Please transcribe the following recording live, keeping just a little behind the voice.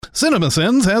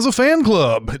CinemaSins has a fan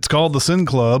club. It's called the Sin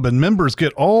Club, and members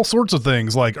get all sorts of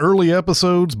things like early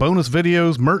episodes, bonus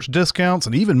videos, merch discounts,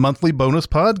 and even monthly bonus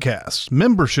podcasts.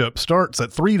 Membership starts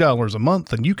at $3 a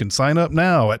month, and you can sign up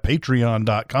now at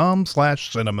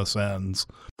patreon.com/CinemaSins.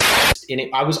 And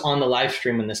I was on the live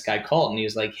stream when this guy called, and he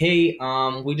was like, "Hey,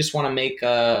 we just want to make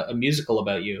a musical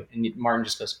about you." And Martin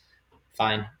just goes,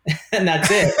 "Fine," and that's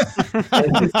it.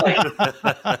 It's like,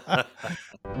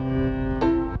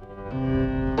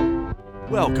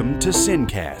 welcome to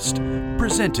Sincast,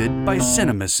 presented by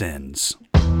CinemaSins.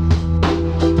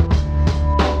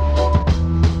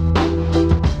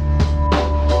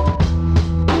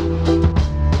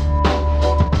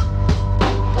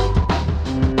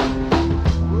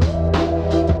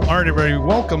 All right, everybody,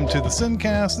 welcome to the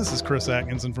Sincast. This is Chris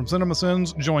Atkinson from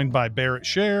CinemaSins, joined by Barrett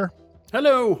Scher.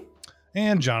 Hello.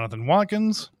 And Jonathan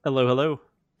Watkins. Hello, hello.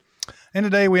 And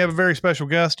today we have a very special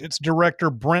guest. It's director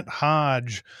Brent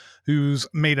Hodge, who's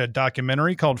made a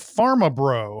documentary called Pharma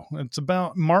Bro. It's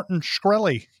about Martin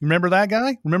Shkreli. You remember that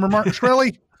guy? Remember Martin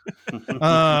Shkreli?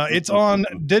 It's on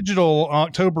digital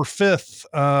October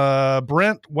 5th.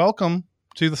 Brent, welcome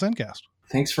to the Sincast.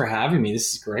 Thanks for having me.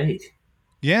 This is great.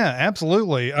 Yeah,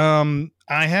 absolutely. I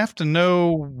have to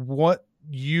know what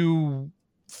you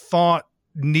thought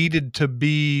needed to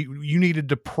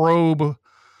probe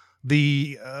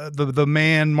the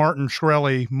man Martin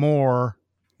Shkreli more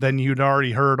than you'd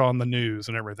already heard on the news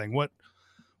and everything. What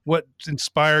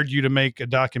inspired you to make a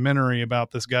documentary about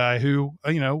this guy who,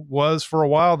 was for a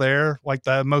while there like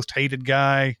the most hated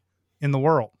guy in the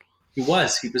world? He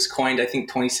was coined, I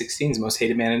think, 2016's most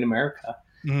hated man in America.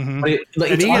 Mm-hmm.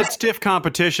 And he had stiff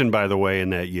competition, by the way, in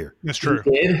that year. That's true.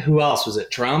 He did. Who else was it?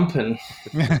 Trump and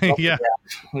yeah.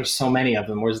 There's so many of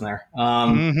them, wasn't there?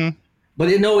 Mm-hmm. But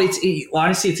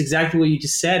honestly, it's exactly what you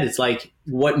just said. It's like,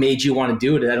 what made you want to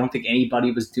do it? I don't think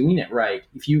anybody was doing it right.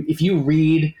 If you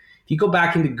go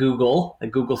back into Google, a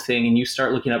Google thing, and you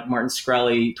start looking up Martin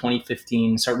Shkreli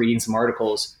 2015, start reading some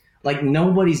articles, like,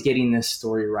 nobody's getting this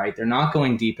story right. They're not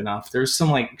going deep enough. There's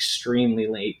some like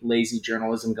extremely lazy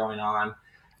journalism going on.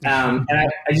 And I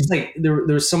just like, there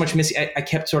was so much missing. I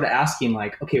kept sort of asking,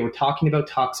 like, okay, we're talking about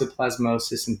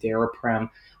toxoplasmosis and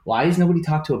Daraprim. Why does nobody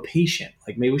talk to a patient?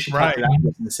 Like, maybe we should talk to that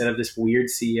person instead of this weird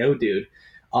CEO dude.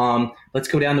 Let's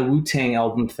go down the Wu-Tang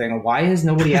album thing. Why has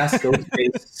nobody asked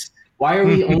Ghostface? Why are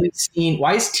we only seeing,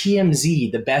 why is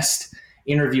TMZ the best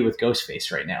interview with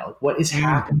Ghostface right now? Like, what is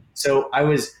happening? So I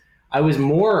was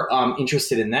more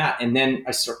interested in that. And then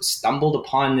I sort of stumbled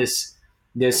upon this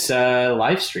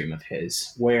live stream of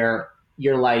his where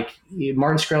you're like,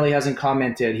 Martin Shkreli hasn't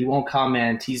commented. He won't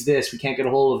comment. He's this. We can't get a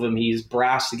hold of him. He's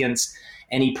brash against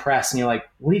any press. And you're like,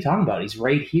 what are you talking about? He's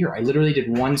right here. I literally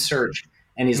did one search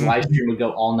and his live stream would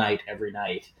go all night, every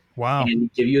night. Wow. And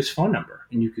he'd give you his phone number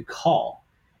and you could call.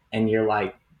 And you're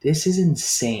like, this is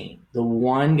insane. The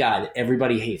one guy that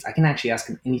everybody hates. I can actually ask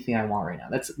him anything I want right now.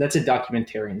 That's a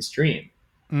documentarian's dream.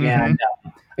 Mm-hmm. And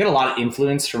I got a lot of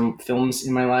influence from films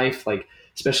in my life, like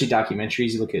especially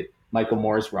documentaries. You look at Michael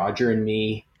Moore's Roger and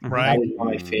Me. Right. That was one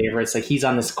of my favorites. Like, he's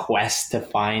on this quest to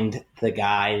find the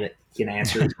guy that can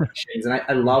answer his questions. And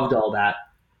I loved all that.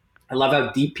 I love how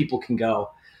deep people can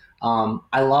go.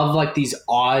 I love like these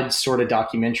odd sort of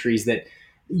documentaries that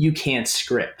you can't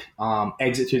script.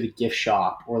 Exit Through the Gift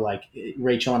Shop, or like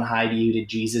Rachel and Heidi who did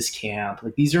Jesus Camp.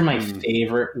 Like, these are my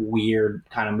favorite weird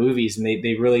kind of movies, and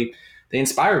they really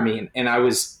inspire me. And I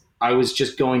was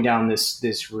just going down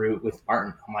this route with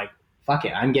Martin. I'm like, fuck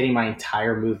it, I'm getting my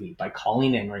entire movie by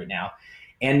calling in right now.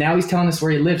 And now he's telling us where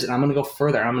he lives, and I'm going to go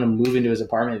further. I'm going to move into his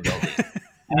apartment building,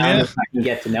 and I can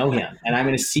get to know him. And I'm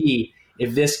going to see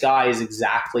if this guy is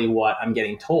exactly what I'm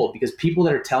getting told, because people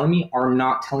that are telling me are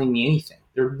not telling me anything.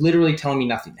 They're literally telling me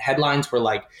nothing. Headlines were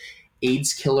like,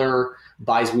 AIDS killer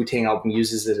buys Wu-Tang album,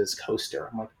 uses it as coaster.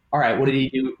 I'm like, all right, what did he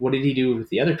do? What did he do with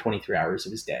the other 23 hours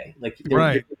of his day? Like,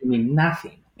 they're giving me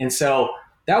nothing. And so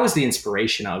that was the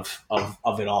inspiration of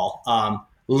it all.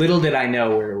 Little did I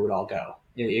know where it would all go.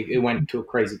 It went to a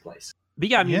crazy place. But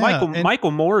yeah, I mean,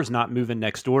 Michael Moore is not moving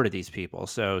next door to these people,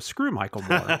 so screw Michael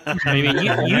Moore. I mean,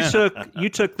 you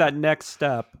took that next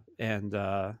step, and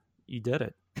you did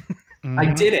it. I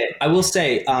did it. I will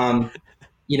say,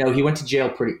 he went to jail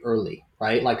pretty early,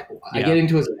 right? Like, I get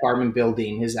into his apartment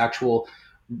building, his actual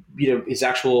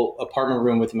apartment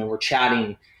room with him, and we're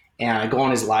chatting. And I go on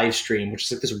his live stream, which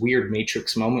is like this weird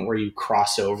Matrix moment where you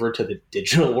cross over to the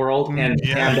digital world. What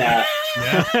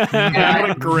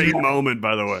a great moment,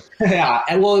 by the way. Yeah.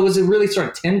 And well, it was a really sort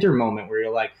of tender moment where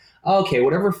you're like, okay,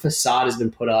 whatever facade has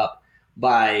been put up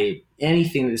by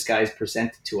anything that this guy has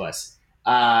presented to us,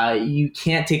 You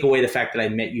can't take away the fact that I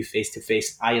met you face to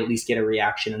face. I at least get a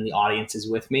reaction and the audience is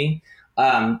with me.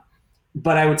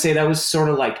 But I would say that was sort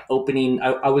of like opening.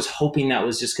 I was hoping that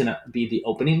was just going to be the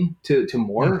opening to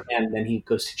more. And then he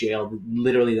goes to jail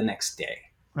literally the next day.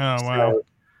 Oh, wow.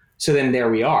 So then there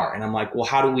we are. And I'm like, well,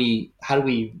 how do we,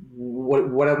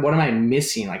 what am I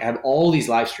missing? Like I have all these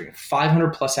live streams,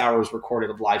 500 plus hours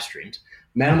recorded of live streams,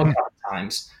 met him a couple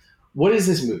times. What is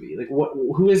this movie? Like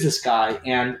who is this guy?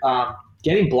 And,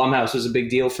 getting Blumhouse was a big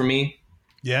deal for me.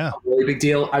 Yeah. A really big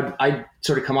deal. I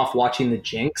sort of come off watching The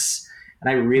Jinx, and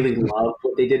I really loved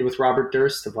what they did with Robert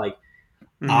Durst of like,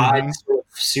 odd sort of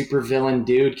super villain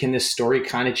dude. Can this story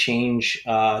kind of change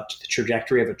the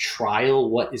trajectory of a trial?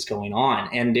 What is going on?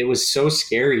 And it was so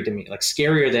scary to me, like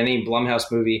scarier than any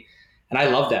Blumhouse movie. And I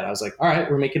loved that. I was like, all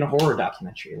right, we're making a horror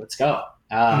documentary. Let's go.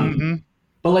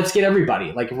 But let's get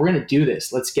everybody. Like if we're going to do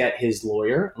this, let's get his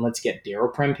lawyer and let's get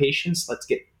Daraprim patients. Let's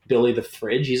get Billy the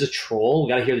Fridge. He's a troll. We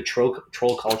got to hear the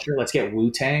troll culture. Let's get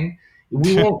Wu-Tang.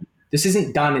 We won't. This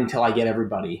isn't done until I get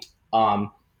everybody. And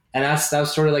that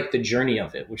was sort of like the journey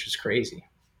of it, which was crazy.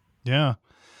 Yeah.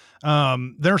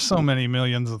 There's so many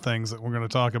millions of things that we're going to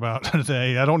talk about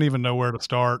today. I don't even know where to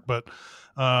start, but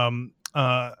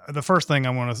the first thing I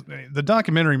want to, the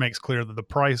documentary makes clear that the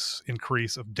price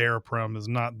increase of Daraprim is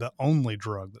not the only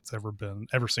drug that's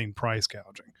ever seen price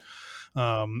gouging.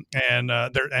 And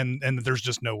there's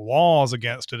just no laws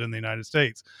against it in the United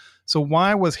States. So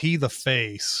why was he the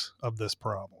face of this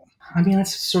problem? I mean,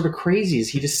 that's sort of crazy is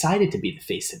he decided to be the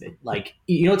face of it. Like,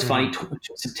 you know, it's funny,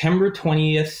 September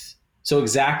 20th. So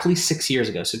exactly 6 years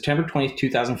ago, September 20th,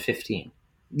 2015,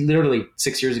 literally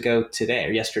 6 years ago today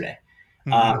or yesterday,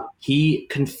 he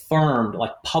confirmed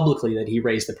like publicly that he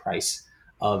raised the price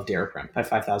of Daraprim by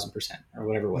 5,000% or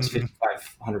whatever it was,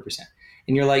 500%.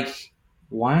 And you're like,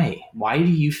 why do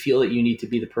you feel that you need to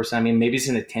be the person? I mean, maybe it's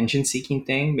an attention seeking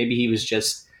thing. Maybe he was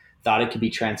just thought it could be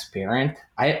transparent.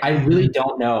 I really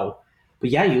don't know. But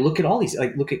yeah, you look at all these,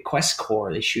 like look at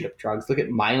Questcor, they shoot up drugs. Look at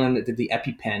Mylan that did the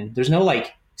EpiPen. There's no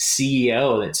like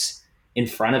CEO that's in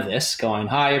front of this going,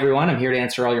 hi everyone, I'm here to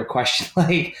answer all your questions.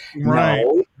 Like, right.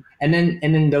 No. And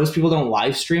then those people don't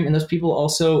live stream. And those people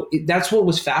also, that's what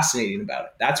was fascinating about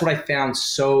it. That's what I found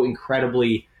so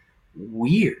incredibly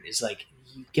weird is like,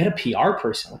 you get a PR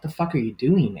person. What the fuck are you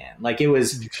doing, man? Like you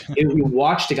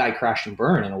watched a guy crash and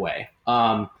burn in a way.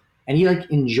 And he like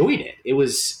enjoyed it. It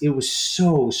was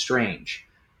so strange.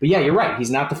 But yeah, you're right.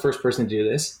 He's not the first person to do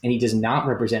this, and he does not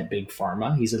represent big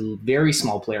pharma. He's a very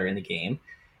small player in the game,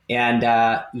 and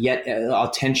yet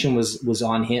attention was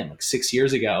on him. Like 6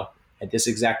 years ago, at this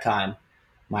exact time,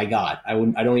 my God, I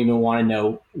don't even want to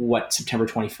know what September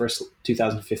 21st,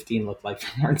 2015 looked like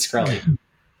for Martin Shkreli.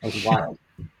 It was wild.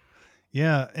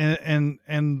 Yeah,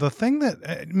 and the thing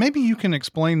that maybe you can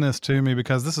explain this to me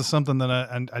because this is something that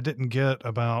I didn't get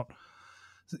about.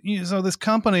 So this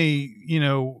company,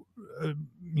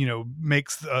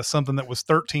 makes something that was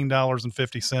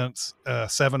 $13.50,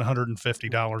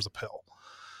 $750 a pill.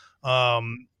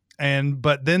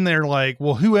 But then they're like,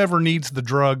 well, whoever needs the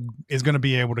drug is going to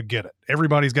be able to get it.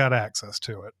 Everybody's got access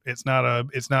to it. It's not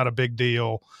a big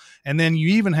deal. And then you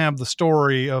even have the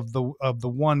story of the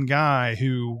one guy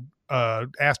who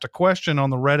asked a question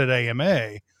on the Reddit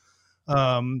AMA,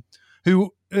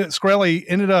 who Shkreli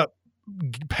ended up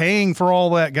paying for all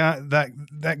that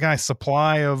guy's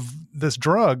supply of this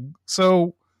drug.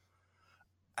 So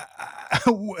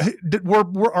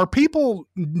are people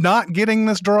not getting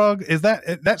this drug?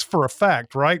 That's for a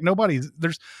fact, right?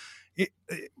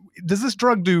 Does this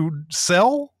drug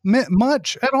sell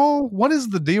much at all? What is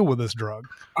the deal with this drug?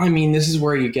 I mean, this is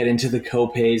where you get into the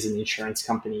copays and the insurance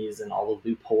companies and all the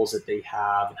loopholes that they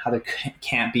have and how there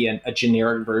can't be a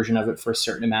generic version of it for a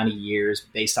certain amount of years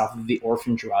based off of the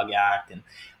Orphan Drug Act. And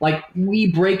like, we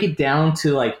break it down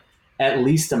to like at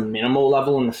least a minimal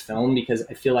level in the film because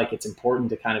I feel like it's important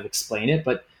to kind of explain it.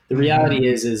 But the reality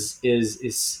is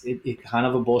it kind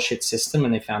of a bullshit system,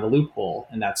 and they found a loophole,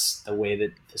 and that's the way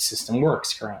that the system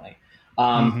works currently.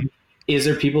 Is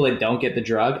there people that don't get the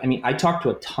drug? I mean, I talked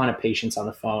to a ton of patients on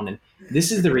the phone, and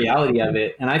this is the reality of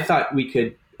it. And I thought we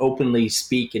could openly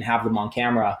speak and have them on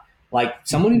camera. Like,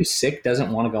 someone who's sick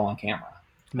doesn't want to go on camera.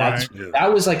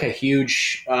 That was like a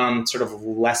huge sort of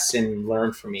lesson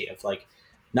learned for me of like,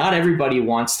 not everybody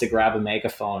wants to grab a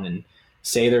megaphone and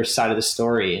say their side of the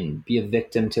story and be a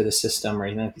victim to the system or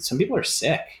anything. Some people are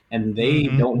sick and they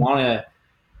don't want to,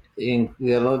 they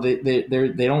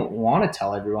don't want to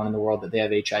tell everyone in the world that they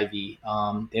have HIV.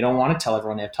 They don't want to tell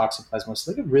everyone they have toxoplasmosis. It's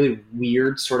like a really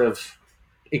weird sort of,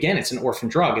 again, it's an orphan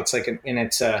drug. It's like,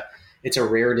 it's a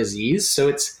rare disease. So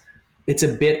it's a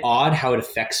bit odd how it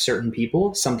affects certain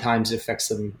people. Sometimes it affects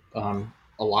them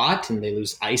a lot, and they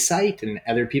lose eyesight, and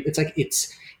other people. It's like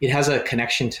it has a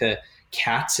connection to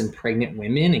cats and pregnant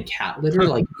women and cat litter.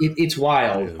 Like it's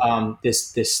wild.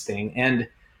 This thing, and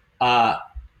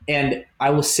I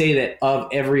will say that of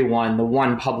everyone, the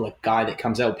one public guy that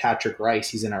comes out, Patrick Rice,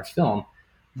 he's in our film.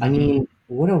 I mean,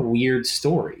 what a weird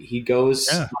story. He goes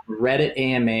on Reddit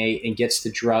AMA and gets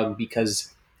the drug because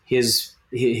his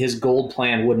gold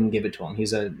plan wouldn't give it to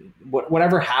him.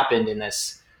 Whatever happened in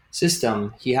this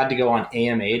system, he had to go on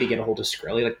AMA to get a hold of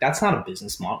Shkreli. Like, that's not a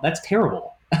business model. That's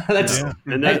terrible.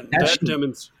 And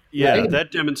that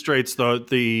demonstrates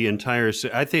the entire.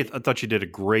 I thought you did a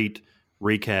great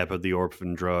recap of the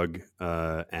Orphan Drug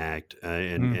Act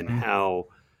and how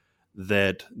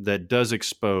that does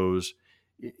expose,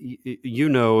 you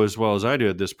know, as well as I do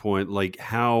at this point, like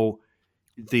how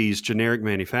these generic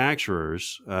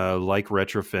manufacturers like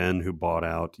Retrophin, who bought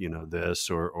out, you know, this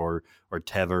or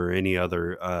Teva or any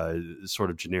other sort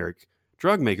of generic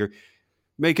drug maker,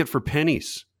 make it for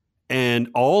pennies, and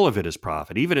all of it is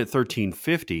profit. Even at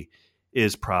 $13.50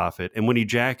 is profit, and when you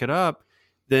jack it up,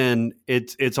 then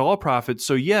it's all profit.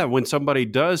 So yeah, when somebody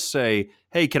does say,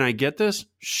 "Hey, can I get this?"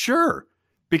 Sure,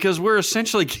 because we're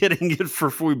essentially getting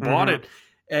it we bought it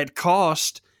at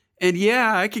cost. And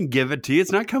yeah, I can give it to you.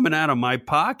 It's not coming out of my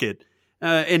pocket.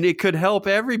 And it could help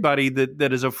everybody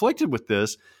that is afflicted with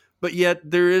this, but yet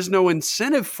there is no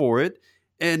incentive for it.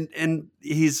 And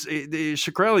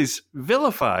Shkreli's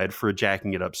vilified for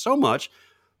jacking it up so much,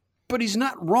 but he's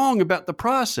not wrong about the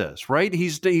process, right?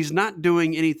 He's not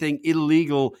doing anything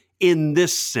illegal in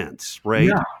this sense,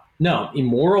 right? No,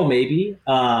 immoral maybe,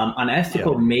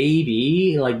 unethical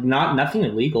maybe, like nothing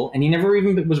illegal. And he never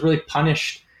even was really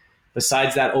punished.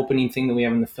 Besides that opening thing that we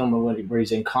have in the film where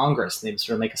he's in Congress and they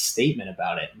sort of make a statement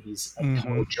about it, and he's a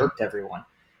total jerk to everyone.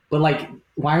 But like,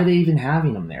 why are they even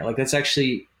having him there? Like, that's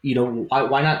actually, you know,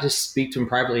 why not just speak to him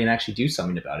privately and actually do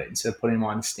something about it instead of putting him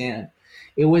on the stand?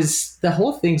 The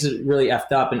whole thing's really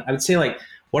effed up. And I would say, like,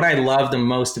 what I love the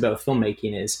most about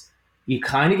filmmaking is you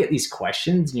kind of get these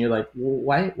questions and you're like,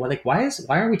 well,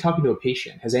 why are we talking to a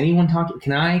patient? Has anyone talked?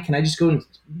 Can I just go and,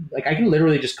 like, I can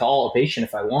literally just call a patient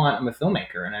if I want. I'm a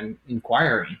filmmaker and I'm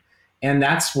inquiring. And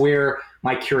that's where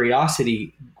my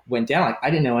curiosity went down. Like,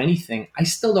 I didn't know anything. I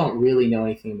still don't really know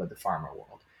anything about the pharma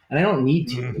world, and I don't need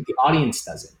to. The audience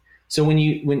doesn't. So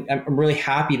when I'm really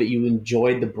happy that you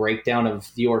enjoyed the breakdown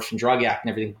of the Orphan Drug Act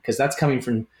and everything, because that's coming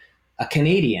from a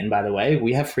Canadian, by the way.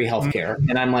 We have free healthcare,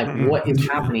 and I'm like, what is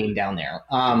happening down there?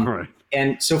 Right.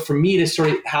 And so for me to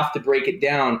sort of have to break it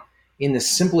down in the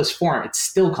simplest form, it's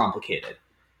still complicated.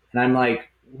 And I'm like,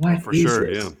 what is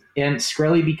this? Yeah. And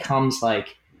Shkreli becomes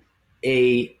like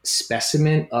a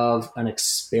specimen of an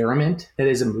experiment that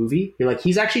is a movie. You're like,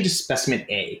 he's actually just specimen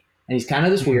A. And he's kind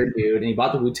of this weird dude, and he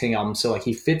bought the Wu-Tang album. So like,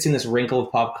 he fits in this wrinkle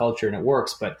of pop culture and it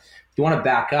works. But if you want to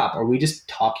back up, are we just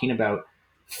talking about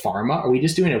pharma? Are we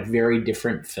just doing a very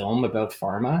different film about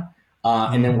pharma?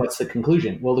 And then what's the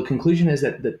conclusion? Well, the conclusion is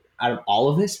that out of all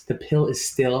of this, the pill is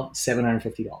still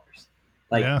 $750.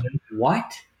 Like,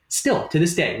 what? Still, to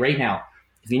this day, right now,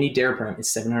 if you need Daraprim,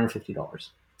 it's $750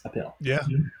 a pill. Yeah.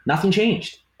 Nothing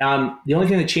changed. The only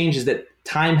thing that changed is that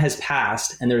time has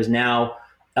passed, and there's now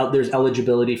there's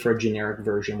eligibility for a generic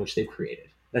version, which they've created.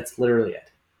 That's literally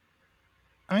it.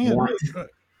 I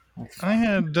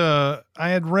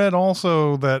had read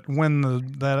also that when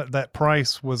that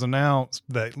price was announced,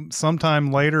 that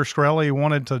sometime later Shkreli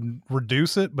wanted to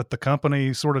reduce it, but the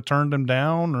company sort of turned him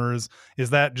down, or is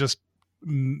that just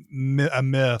a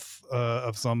myth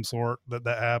of some sort that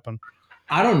happened?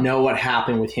 I don't know what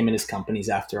happened with him and his companies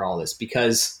after all this,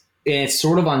 because it's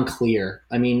sort of unclear.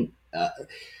 I mean,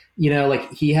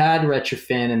 like, he had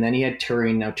Retrophin and then he had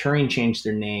Turing. Now Turing changed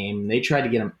their name. They tried to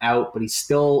get him out, but he's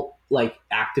still like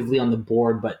actively on the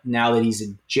board. But now that he's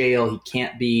in jail, he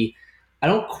can't be. I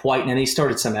don't quite. And then he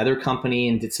started some other company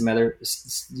and did some other,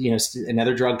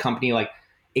 another drug company. Like,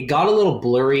 it got a little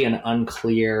blurry and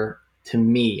unclear to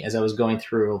me as I was going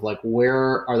through of like,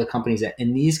 where are the companies at?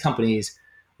 And these companies,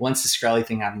 once the Shkreli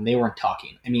thing happened, they weren't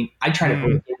talking. I mean, I tried to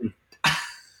bring him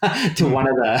to one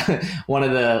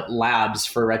of the labs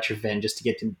for Retrophin just to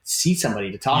get to see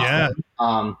somebody to talk to.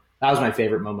 That was my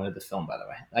favorite moment of the film, by the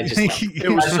way. It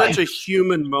was such a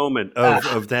human moment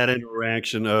of that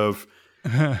interaction of,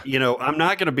 I'm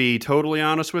not going to be totally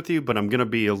honest with you, but I'm going to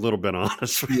be a little bit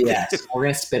honest with you. Yes, we're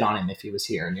going to spit on him if he was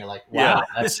here. And you're like, wow,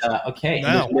 that's okay.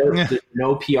 There's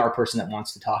no PR person that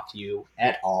wants to talk to you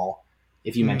at all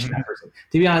if you mention that person.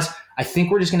 To be honest, I think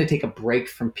we're just going to take a break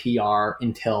from PR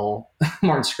until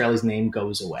Martin Shkreli's name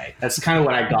goes away. That's kind of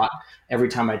what I got every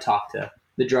time I talk to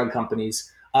the drug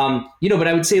companies. But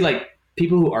I would say like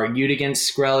people who argued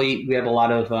against Shkreli, we have a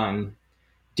lot of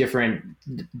different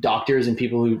doctors and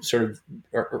people who sort of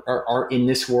are in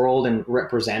this world and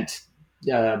represent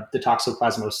the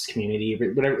toxoplasmosis community.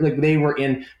 Whatever, like they were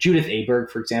in Judith Aberg,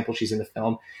 for example, she's in the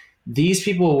film. These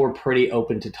people were pretty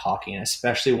open to talking,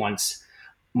 especially once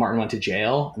Martin went to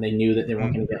jail and they knew that they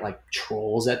weren't going to get like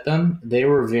trolls at them. They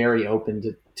were very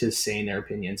open to saying their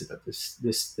opinions about this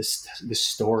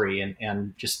story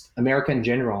and just America in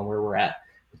general and where we're at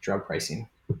with drug pricing.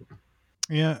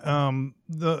 Yeah.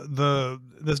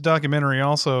 This documentary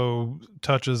also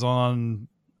touches on,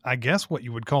 I guess, what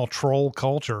you would call troll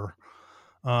culture.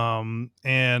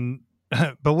 And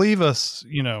believe us,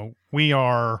 we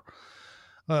are,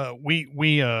 we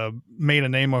made a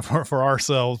name for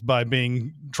ourselves by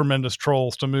being tremendous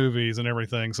trolls to movies and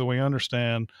everything. So we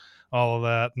understand all of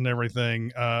that and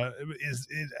everything.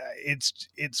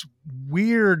 It's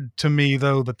weird to me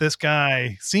though, that this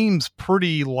guy seems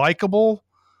pretty likable,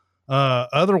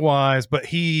 otherwise, but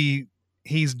he's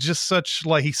just such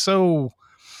like, he's so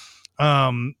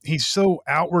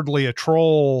outwardly a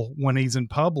troll when he's in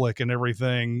public and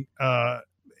everything. What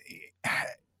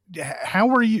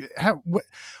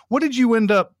did you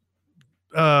end up,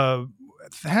 how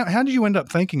did you end up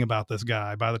thinking about this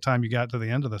guy by the time you got to the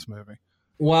end of this movie?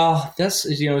 Well, that's,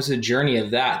 it's a journey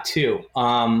of that too.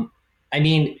 I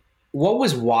mean, what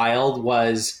was wild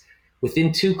was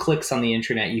within 2 clicks on the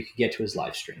internet, you could get to his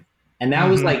live stream. And that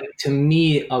was like, to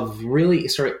me, a really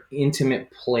sort of intimate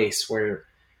place where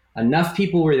enough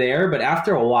people were there. But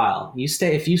after a while,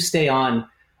 if you stay on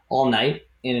all night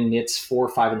and it's 4 or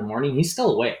 5 in the morning, he's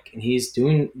still awake and he's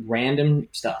doing random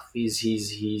stuff.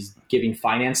 He's giving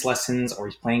finance lessons, or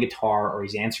he's playing guitar, or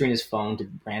he's answering his phone to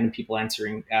random people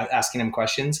asking him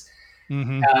questions.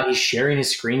 He's sharing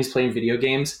his screen. He's playing video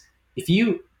games. If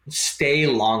you stay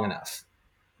long enough,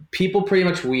 people pretty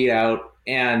much weed out,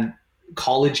 and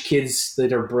college kids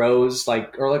that are bros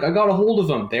are like, I got a hold of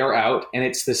them. They're out. And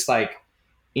it's this like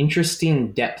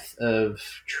interesting depth of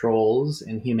trolls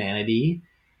and humanity.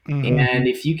 And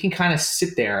if you can kind of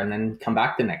sit there and then come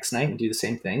back the next night and do the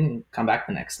same thing and come back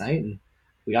the next night, and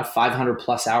we got 500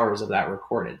 plus hours of that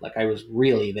recorded. Like I was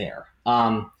really there.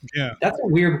 That's a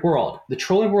weird world. The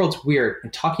trolling world's weird.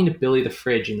 And talking to Billy the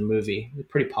Fridge in the movie, a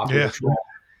pretty popular troll,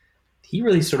 he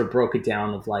really sort of broke it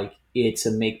down of like, it's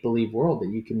a make-believe world that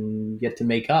you can get to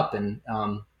make up. And,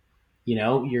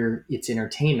 it's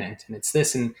entertainment and it's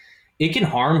this, and it can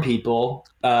harm people.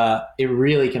 It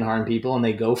really can harm people, and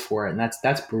they go for it. And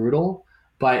that's brutal.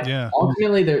 But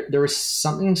ultimately there was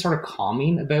something sort of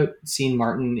calming about seeing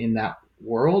Martin in that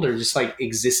world, or just like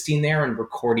existing there and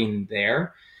recording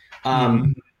there.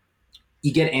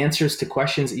 You get answers to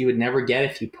questions that you would never get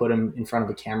if you put him in front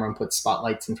of a camera and put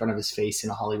spotlights in front of his face in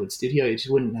a Hollywood studio. It just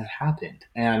wouldn't have happened.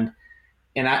 And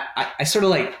I sort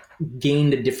of like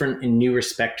gained a different and new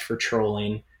respect for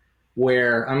trolling,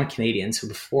 where I'm a Canadian. So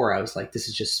before I was like, this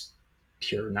is just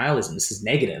pure nihilism. This is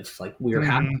negative. Like we are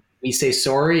happy. We say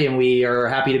sorry and we are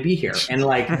happy to be here. And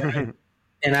like,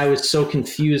 and I was so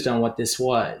confused on what this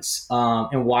was,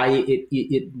 and why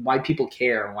why people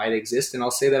care and why it exists. And I'll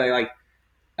say that I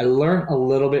learned a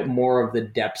little bit more of the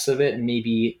depths of it and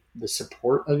maybe the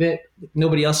support of it.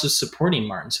 Nobody else is supporting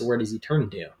Martin. So where does he turn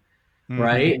to?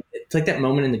 Right? It's like that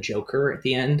moment in The Joker at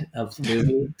the end of the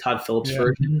movie, Todd Phillips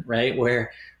version, right?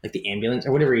 Where like the ambulance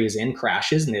or whatever he was in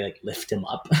crashes and they like lift him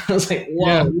up. I was like,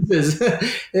 whoa, this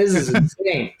is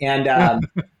insane. And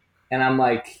I'm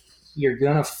like, you're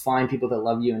going to find people that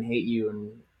love you and hate you. And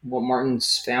what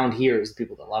Martin's found here is the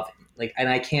people that love him. Like, and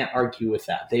I can't argue with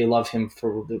that. They love him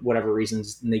for whatever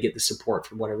reasons, and they get the support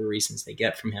for whatever reasons they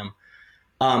get from him.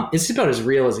 It's about as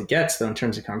real as it gets, though, in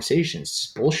terms of conversations. It's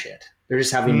just bullshit. They're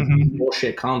just having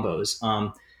bullshit combos.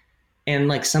 And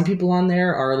like some people on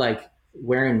there are like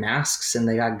wearing masks and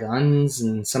they got guns,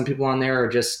 and some people on there are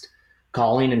just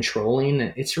calling and trolling.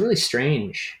 It's really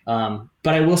strange. But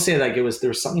I will say like there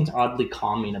was something oddly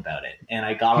calming about it. And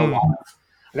I got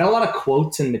a lot of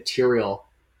quotes and material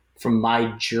from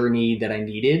my journey that I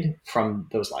needed from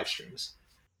those live streams.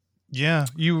 Yeah,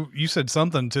 you said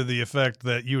something to the effect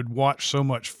that you had watched so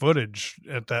much footage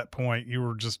at that point, you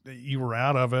were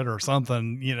out of it or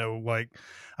something, like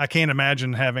I can't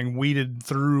imagine having weeded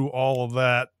through all of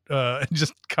that,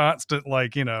 just constant,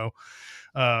 live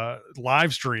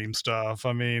stream stuff.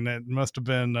 I mean, it must have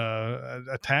been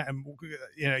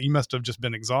you must have just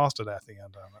been exhausted at the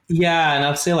end of it. Yeah. And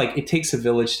I'll say like, it takes a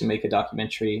village to make a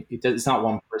documentary. It's not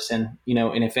one person,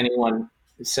 and if anyone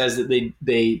says that they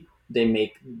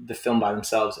make the film by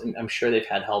themselves, and I'm sure they've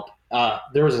had help.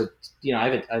 There was I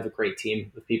have a great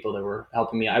team of people that were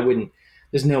helping me.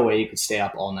 There's no way you could stay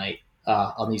up all night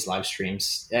on these live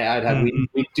streams.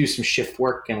 We'd do some shift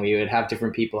work, and we would have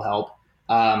different people help.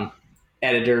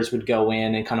 Editors would go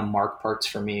in and kind of mark parts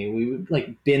for me. We would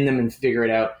like bin them and figure it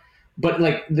out. But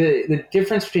like the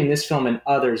difference between this film and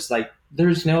others, like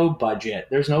there's no budget,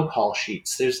 there's no call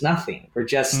sheets, there's nothing. We're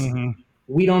just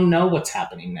we don't know what's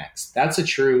happening next. That's a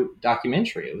true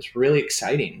documentary. It was really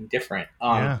exciting and different.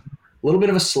 A little bit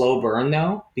of a slow burn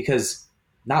though, because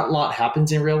not a lot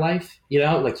happens in real life. You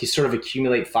know, like you sort of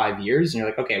accumulate 5 years and you're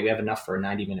like, okay, we have enough for a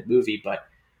 90-minute movie, but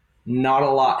not a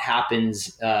lot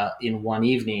happens in one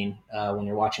evening when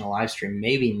you're watching a live stream.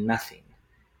 Maybe nothing.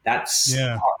 That's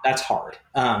hard.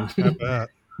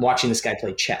 Watching this guy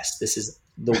play chess. This is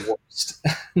the worst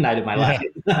night of my life.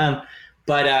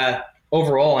 But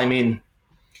overall, I mean,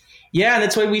 yeah,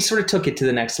 that's why we sort of took it to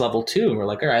the next level too. And we're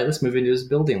like, all right, let's move into his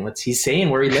building. He's saying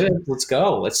where he lives. Let's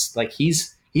go.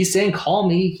 He's saying, call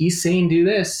me. He's saying, do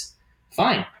this.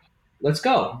 Fine. Let's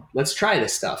go. Let's try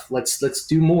this stuff. Let's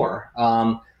do more.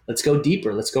 Let's go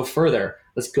deeper. Let's go further.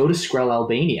 Let's go to Skrell,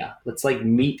 Albania. Let's like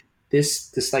meet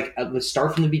this let's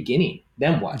start from the beginning.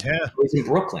 Then what? Yeah. He's in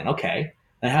Brooklyn. Okay.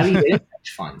 And how do you get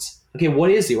such funds? Okay.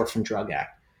 What is the Orphan Drug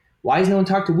Act? Why has no one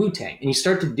talked to Wu-Tang? And you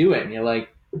start to do it and you're like,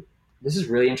 this is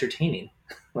really entertaining.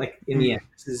 Like in the end,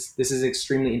 this is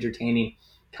extremely entertaining,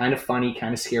 kind of funny,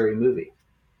 kind of scary movie.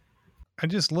 I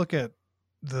just look at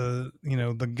the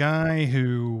guy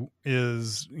who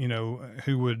is,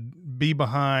 who would be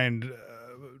behind,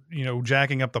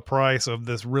 jacking up the price of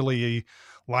this really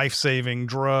life-saving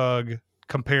drug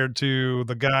compared to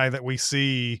the guy that we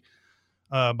see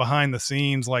behind the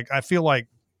scenes. Like, I feel like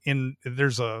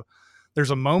there's a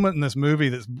moment in this movie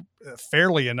that's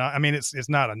fairly, it's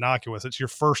not innocuous. It's your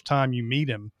first time you meet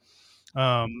him.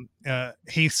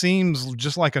 He seems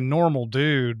just like a normal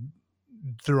dude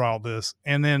through all this.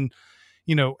 And then,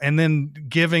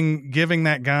 giving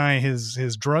that guy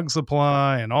his drug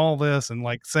supply and all this, and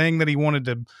like saying that he wanted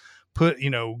to put,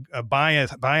 buy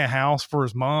a house for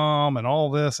his mom and all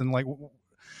this. And like,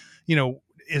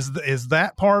 is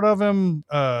that part of him?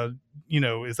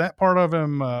 Is that part of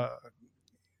him?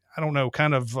 I don't know,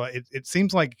 kind of, it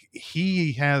seems like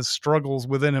he has struggles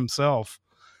within himself.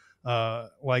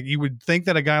 Like you would think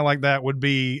that a guy like that would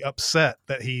be upset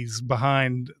that he's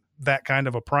behind that kind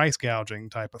of a price gouging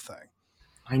type of thing.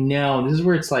 I know. This is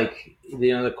where it's like,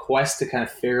 the quest to kind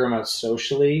of figure him out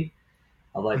socially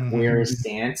of like where his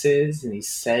stance is. And he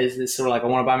says this sort of like, I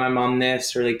want to buy my mom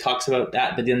this, or like talks about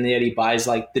that. But then he buys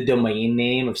like the domain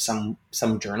name of some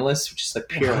journalist, which is like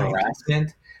pure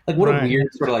harassment. Like what a weird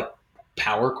sort of like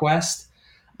power quest.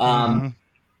 I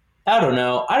don't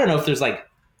know. I don't know if there's like,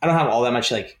 I don't have all that much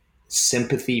like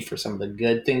sympathy for some of the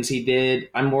good things he did.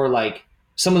 I'm more like,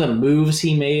 some of the moves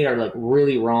he made are like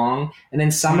really wrong. And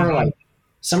then some are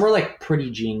like pretty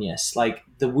genius. Like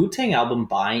the Wu-Tang album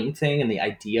buying thing and the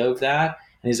idea of that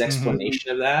and his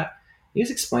explanation of that. He was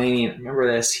explaining,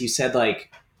 remember this, he said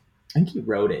like, I think he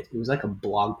wrote it. It was like a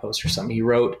blog post or something. He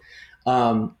wrote,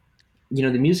 the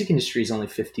music industry is only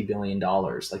 $50 billion,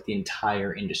 like the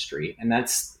entire industry. And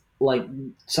that's like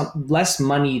some less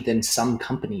money than some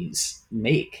companies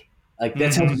make. Like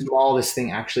that's how small this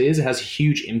thing actually is. It has a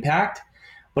huge impact,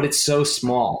 but it's so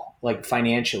small, like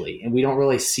financially, and we don't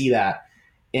really see that.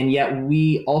 And yet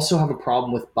we also have a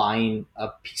problem with buying a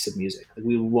piece of music. Like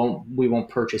we won't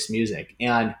purchase music.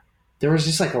 And there was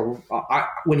just like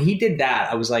when he did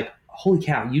that, I was like, holy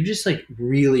cow, you just like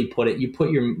really you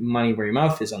put your money where your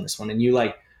mouth is on this one. And you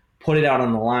like put it out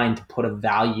on the line to put a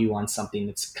value on something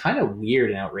that's kind of weird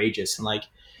and outrageous. And like,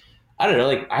 I don't know,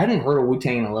 like I hadn't heard of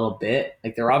Wu-Tang in a little bit.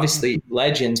 Like they're obviously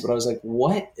legends, but I was like,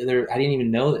 what? I didn't even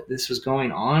know that this was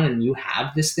going on, and you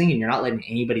have this thing and you're not letting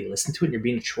anybody listen to it and you're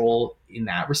being a troll in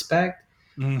that respect.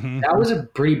 That was a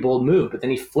pretty bold move, but then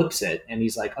he flips it and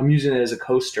he's like, I'm using it as a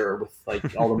coaster with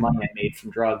like all the money I made from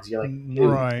drugs. You're like,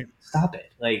 dude, stop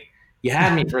it. Like you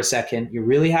had me for a second, you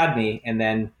really had me. And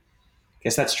then I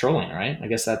guess that's trolling, right? I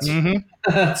guess that's,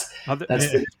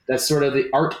 that's sort of the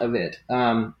art of it.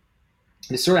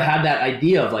 They sort of had that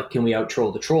idea of like, can we out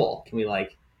troll the troll? Can we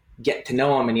like get to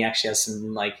know him? And he actually has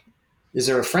some like, is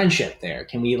there a friendship there?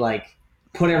 Can we like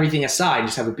put everything aside and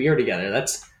just have a beer together?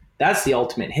 That's the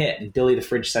ultimate hit. And Billy the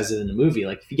Fridge says it in the movie.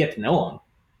 Like if you get to know him,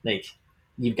 like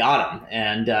you've got him.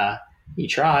 And you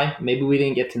try. Maybe we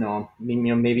didn't get to know him. I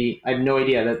mean, maybe I have no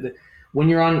idea that when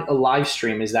you're on a live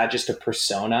stream, is that just a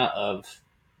persona of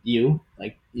you?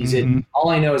 Like, is it, all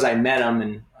I know is I met him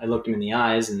and I looked him in the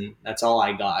eyes and that's all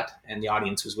I got. And the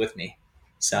audience was with me.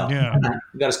 So I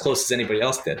got as close as anybody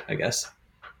else did, I guess.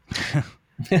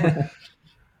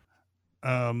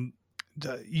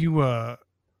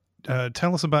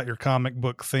 tell us about your comic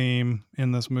book theme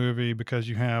in this movie, because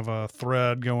you have a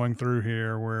thread going through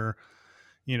here where,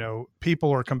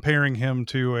 people are comparing him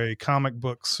to a comic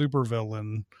book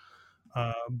supervillain.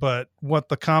 But what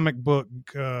the comic book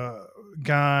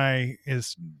guy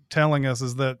is telling us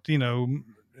is that,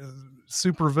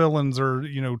 supervillains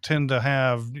are, tend to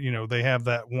have, they have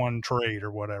that one trait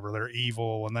or whatever. They're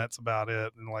evil and that's about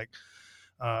it. And like,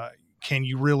 can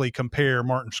you really compare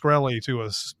Martin Shkreli to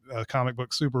a comic book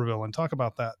supervillain? Talk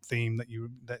about that theme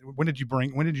when did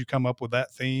you come up with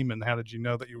that theme, and how did you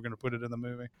know that you were going to put it in the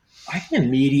movie? I think the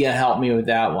media helped me with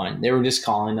that one. They were just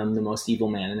calling him the most evil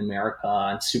man in America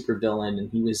and supervillain.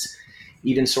 And he was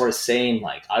even sort of saying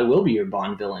like, I will be your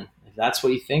Bond villain. If that's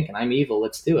what you think and I'm evil,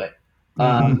 let's do it.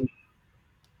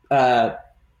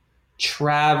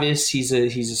 Travis, he's a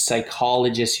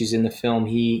psychologist who's in the film.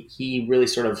 He really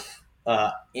sort of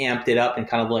amped it up and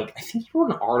kind of like, I think he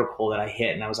wrote an article that I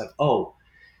hit and I was like, oh,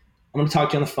 I'm going to talk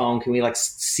to you on the phone. Can we like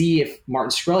see if Martin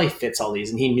Shkreli fits all these?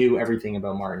 And he knew everything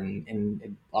about Martin and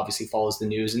it obviously follows the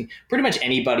news and pretty much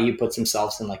anybody who puts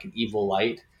themselves in like an evil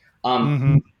light.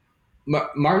 Martin,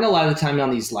 a lot of the time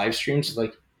on these live streams, is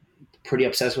like pretty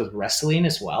obsessed with wrestling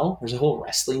as well. There's a whole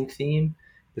wrestling theme.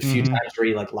 The few times where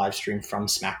he like live streamed from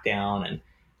SmackDown, and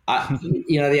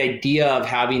the idea of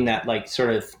having that like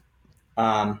sort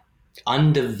of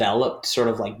undeveloped sort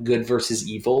of like good versus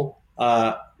evil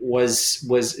was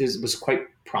quite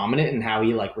prominent in how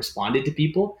he like responded to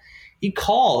people. He'd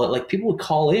call, like people would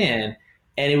call in,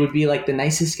 and it would be like the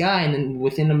nicest guy, and then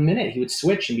within a minute he would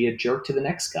switch and be a jerk to the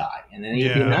next guy, and then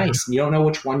he'd be nice, and you don't know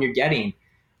which one you're getting.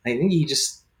 And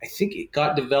I think it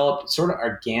got developed sort of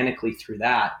organically through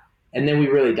that. And then we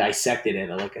really dissected it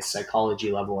at like a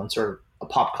psychology level and sort of a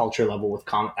pop culture level with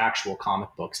actual comic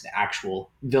books, the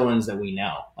actual villains that we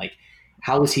know. Like,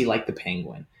 how is he like the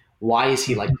Penguin? Why is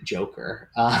he like the Joker?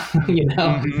 And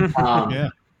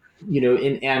the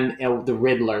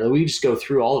Riddler. We just go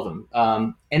through all of them.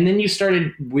 And then you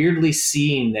started weirdly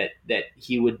seeing that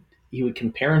he would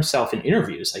compare himself in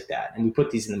interviews like that. And we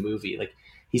put these in the movie. Like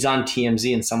he's on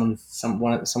TMZ and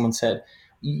someone said,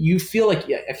 I feel like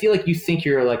you think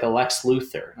you're like a Lex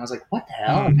Luthor. And I was like, what the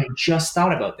hell? I just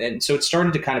thought about that. And so it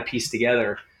started to kind of piece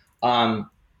together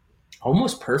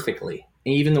almost perfectly.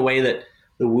 And even the way that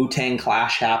the Wu-Tang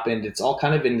Clash happened, it's all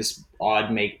kind of in this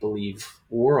odd make-believe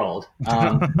world.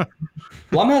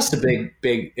 Blumhouse is a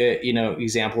big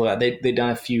example of that. They've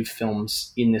done a few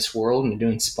films in this world, and they're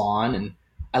doing Spawn, and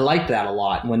I liked that a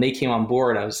lot. And when they came on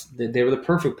board, they were the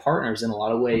perfect partners in a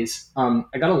lot of ways. I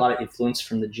got a lot of influence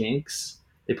from the Jinx.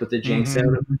 They put the Jinx out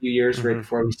a few years right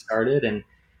before we started, and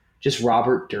just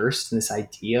Robert Durst and this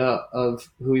idea of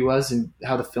who he was and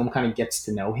how the film kind of gets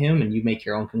to know him, and you make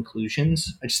your own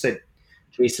conclusions. I just thought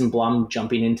Jason Blum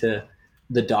jumping into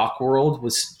the Doc world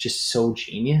was just so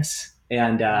genius.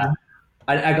 And I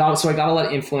got a lot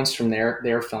of influence from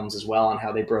their films as well on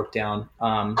how they broke down.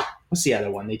 What's the other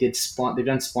one? They did Spawn. They've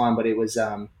done Spawn, but it was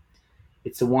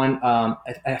it's the one I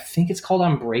think it's called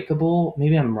Unbreakable.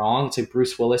 Maybe I'm wrong. It's like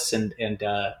Bruce Willis and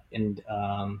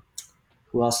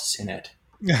who else is in it?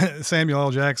 Samuel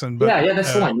L. Jackson. But, yeah,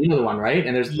 that's the one. You know the one, right?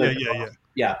 And there's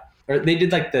yeah. Or they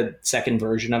did like the second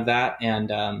version of that,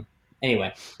 and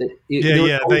anyway. They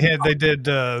did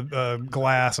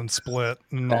Glass and Split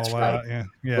and all that. Right.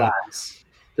 Yeah. Glass.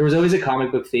 There was always a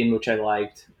comic book theme which I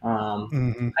liked.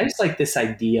 I just like this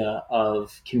idea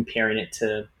of comparing it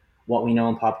to what we know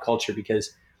in pop culture,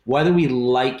 because whether we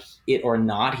like it or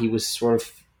not, he was sort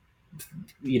of,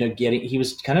 he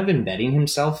was kind of embedding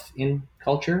himself in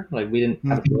culture. Like we didn't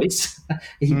have a choice.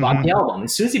 He bought the album.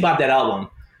 As soon as he bought that album,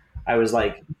 I was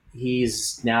like,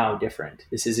 he's now different.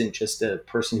 This isn't just a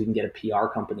person who can get a PR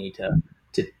company to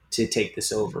take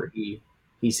this over.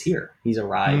 He's here. He's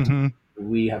arrived.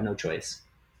 We have no choice.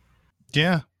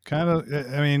 Yeah, kind of.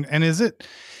 I mean, and is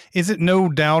it no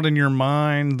doubt in your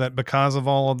mind that because of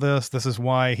all of this is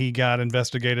why he got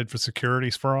investigated for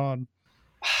securities fraud?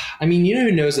 I mean,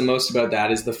 who knows the most about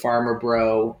that is the Farmer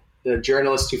Bro, the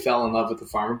journalist who fell in love with the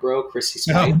Farmer Bro, Chrissy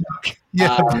Smythe.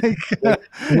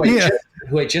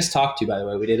 Who I just talked to, by the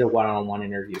way. We did a one-on-one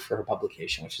interview for her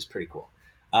publication, which is pretty cool.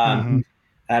 I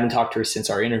haven't talked to her since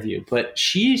our interview, but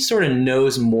she sort of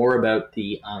knows more about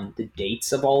the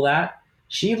dates of all that.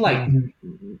 She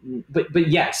but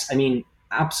yes, I mean,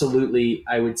 absolutely.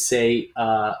 I would say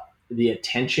the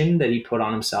attention that he put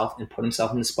on himself and put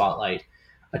himself in the spotlight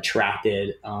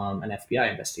attracted an FBI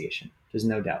investigation. There's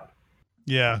no doubt.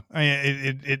 Yeah, I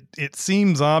mean, it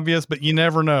seems obvious, but you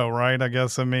never know, right? I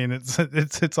guess. I mean,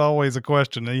 it's always a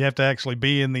question. You have to actually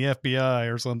be in the FBI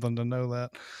or something to know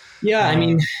that. Yeah, I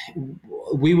mean,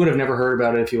 we would have never heard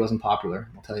about it if he wasn't popular.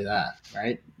 I'll tell you that,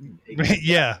 right?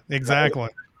 Yeah, exactly.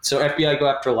 So FBI go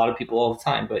after a lot of people all the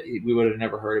time, but we would have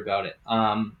never heard about it.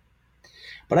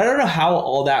 But I don't know how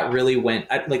all that really went.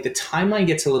 Like the timeline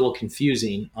gets a little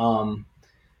confusing.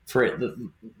 For it,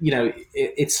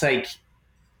 it's like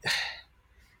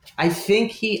I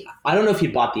think I don't know if he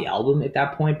bought the album at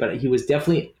that point, but he was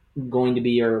definitely going to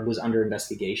be or was under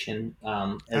investigation.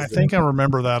 I think I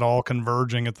remember that all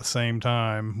converging at the same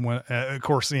time. When, of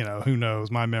course, who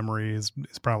knows? My memory is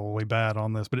probably bad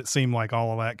on this, but it seemed like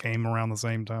all of that came around the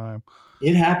same time.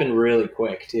 It happened really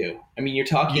quick too. I mean, you're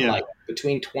talking like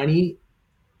between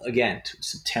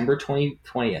September 20th,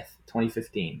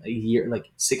 2015, a year, like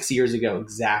 6 years ago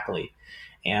exactly,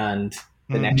 and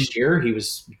the next year he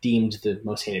was deemed the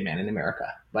most hated man in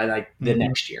America by like the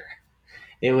next year.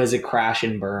 It was a crash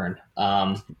and burn.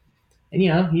 And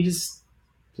he just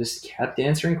kept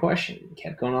answering questions,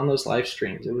 kept going on those live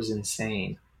streams. It was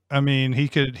insane. I mean,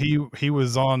 he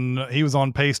was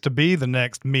on pace to be the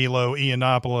next Milo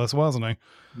Yiannopoulos, wasn't he?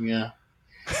 Yeah.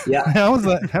 How is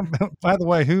that? By the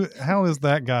way, how is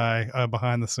that guy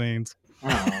behind the scenes?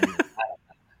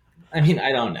 I mean,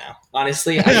 I don't know.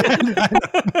 Honestly, I don't.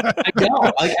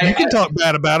 You can talk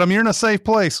bad about him. You're in a safe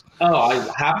place. Oh, I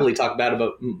happily talk bad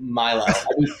about Milo.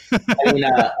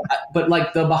 But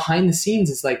like the behind the scenes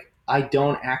is like I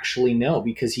don't actually know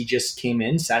because he just came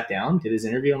in, sat down, did his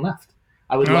interview, and left.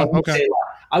 I would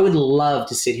love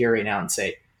to sit here right now and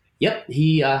say, yep,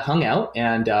 he hung out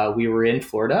and we were in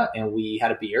Florida and we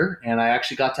had a beer and I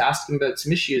actually got to ask him about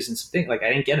some issues and some things. Like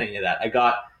I didn't get any of that. I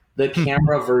got the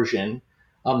camera version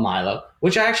of Milo,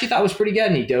 which I actually thought was pretty good.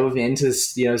 And he dove into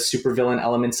supervillain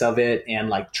elements of it and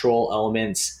like troll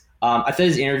elements. I thought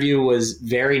his interview was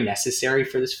very necessary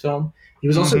for this film. He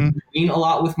was also doing a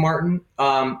lot with Martin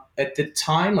at the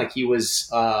time. Like he was,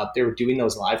 they were doing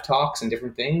those live talks and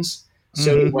different things.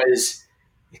 So it was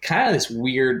kind of this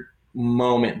weird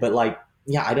moment, but like,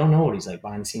 yeah, I don't know what he's like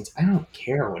behind the scenes. I don't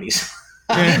care what he's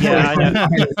I know.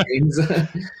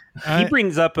 He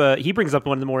brings up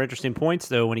one of the more interesting points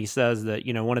though when he says that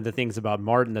one of the things about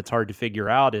Martin that's hard to figure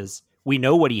out is we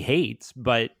know what he hates,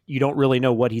 but you don't really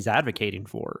know what he's advocating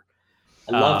for.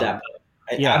 I love that part.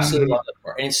 I absolutely love that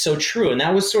part, and it's so true. And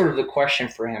that was sort of the question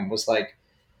for him was like,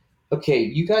 okay,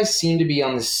 you guys seem to be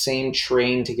on the same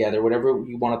train together, whatever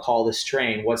you want to call this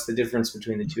train. What's the difference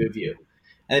between the two of you?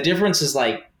 And the difference is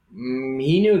like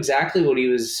he knew exactly what he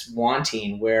was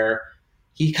wanting, where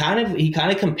he kind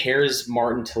of compares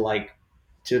Martin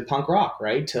to punk rock,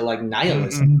 right? To like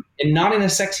nihilism, and not in a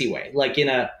sexy way, like in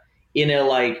a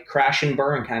like crash and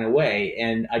burn kind of way.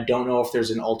 And I don't know if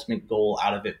there's an ultimate goal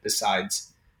out of it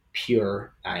besides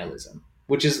pure nihilism,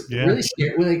 which is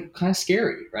really kind of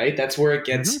scary, right? That's where it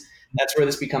gets. That's where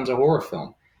this becomes a horror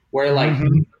film, where like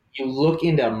you look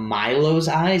into Milo's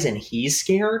eyes and he's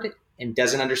scared and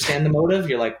doesn't understand the motive.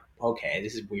 You're like, okay,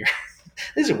 this is weird.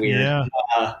 This is weird.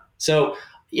 Yeah. So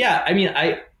yeah, I mean,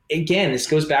 this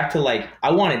goes back to like,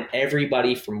 I wanted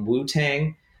everybody from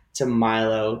Wu-Tang to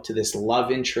Milo to this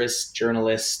love interest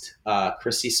journalist,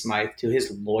 Chrissy Smythe, to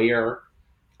his lawyer.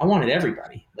 I wanted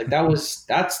everybody. Like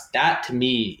that to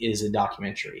me is a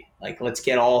documentary. Like, let's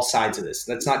get all sides of this.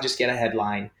 Let's not just get a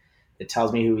headline that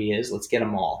tells me who he is. Let's get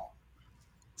them all.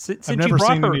 I've never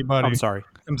seen anybody. I'm sorry.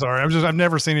 I've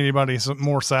never seen anybody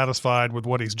more satisfied with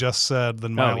what he's just said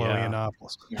than Milo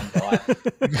Yiannopoulos.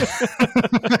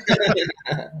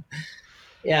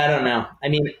 Yeah, I don't know. I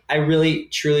mean, I really,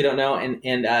 truly don't know.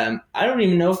 And I don't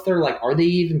even know if they're like, are they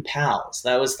even pals?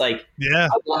 That was like, yeah.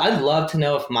 I'd love to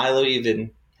know if Milo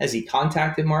has he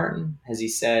contacted Martin? Has he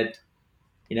said,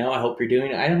 I hope you're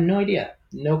doing it? I have no idea.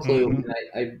 No clue.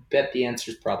 I bet the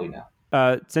answer is probably no.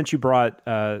 Since you brought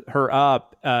her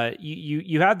up,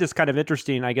 you had this kind of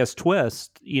interesting, I guess,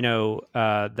 twist,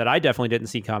 that I definitely didn't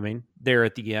see coming there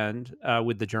at the end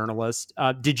with the journalist.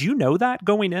 Did you know that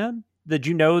going in? Did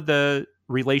you know the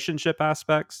relationship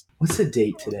aspects? What's the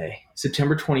date today?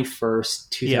 September 21st,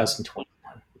 2021.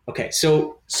 Yeah. Okay,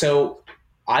 so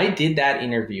I did that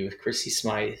interview with Chrissy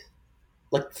Smythe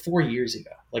like 4 years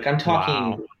ago. Like I'm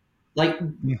talking like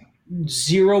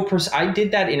 0%. I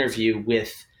did that interview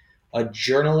with a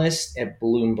journalist at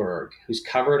Bloomberg who's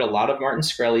covered a lot of Martin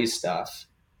Shkreli's stuff.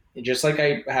 And just like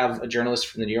I have a journalist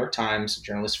from the New York Times, a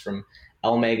journalist from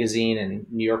Elle Magazine and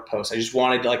New York Post. I just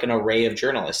wanted like an array of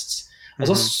journalists. I was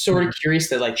also sort of curious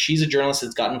that like she's a journalist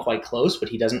that's gotten quite close, but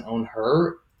he doesn't own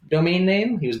her domain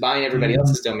name. He was buying everybody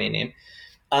else's domain name.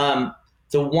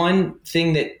 The one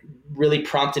thing that really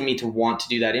prompted me to want to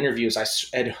do that interview is I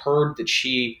had heard that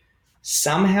she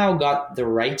somehow got the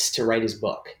rights to write his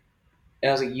book. And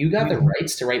I was like, you got the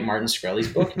rights to write Martin Shkreli's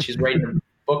book? And she's writing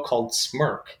book called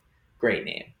Smirk. Great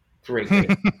name. Great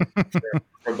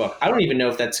for a book. I don't even know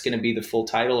if that's going to be the full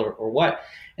title or what.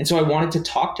 And so I wanted to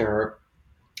talk to her.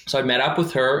 So I met up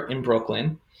with her in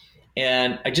Brooklyn,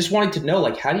 and I just wanted to know,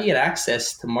 like, how do you get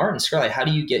access to Martin Shkreli? How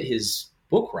do you get his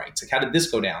book rights? Like, how did this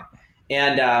go down?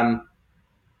 And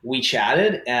we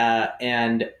chatted,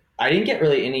 and I didn't get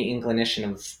really any inclination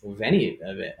of any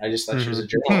of it. I just thought she was a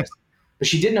journalist. But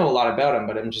she did know a lot about him,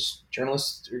 but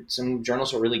some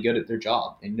journalists are really good at their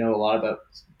job and know a lot about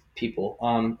people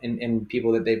and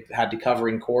people that they've had to cover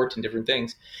in court and different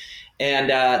things. And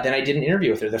then I did an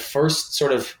interview with her. The first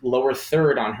sort of lower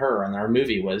third on her on our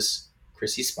movie was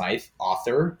Chrissy Smythe,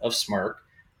 author of Smirk,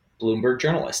 Bloomberg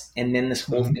journalist. And then this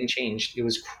whole thing changed. It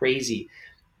was crazy.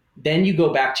 Then you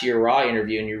go back to your Raw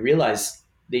interview and you realize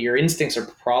that your instincts are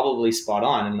probably spot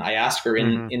on. And I asked her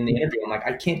in the interview, I'm like,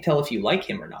 I can't tell if you like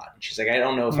him or not. And she's like, I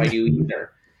don't know if I do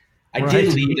either. I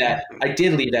did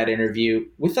leave that interview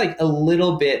with like a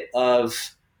little bit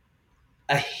of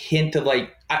a hint of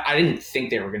like, I didn't think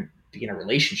they were going to be in a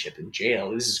relationship in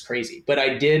jail. This is crazy. But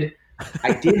I did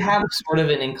have sort of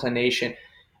an inclination.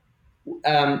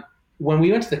 When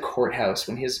we went to the courthouse,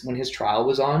 when his trial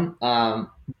was on,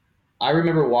 I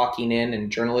remember walking in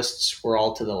and journalists were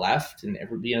all to the left, and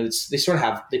they sort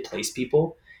of they place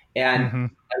people.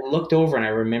 And I looked over and I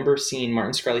remember seeing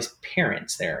Martin Shkreli's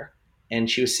parents there, and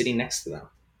she was sitting next to them.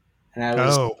 And I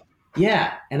was,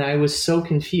 and I was so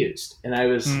confused. And I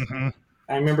was,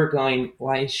 I remember going,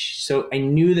 why? So I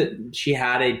knew that she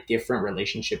had a different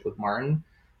relationship with Martin,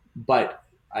 but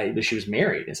she was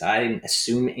married. So I didn't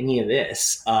assume any of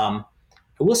this. I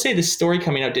will say the story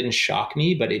coming out didn't shock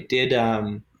me, but it did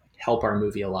help our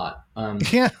movie a lot. It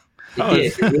did.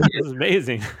 It was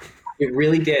amazing. It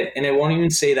really did. And I won't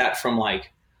even say that from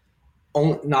like,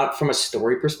 not from a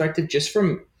story perspective, just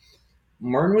from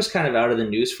Martin was kind of out of the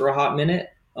news for a hot minute.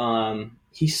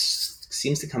 He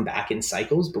seems to come back in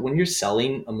cycles, but when you're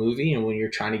selling a movie and when you're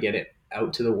trying to get it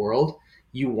out to the world,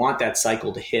 you want that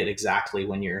cycle to hit exactly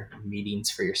when your meetings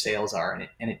for your sales are,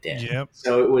 and it did. Yep.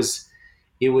 So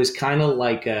it was kind of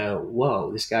like,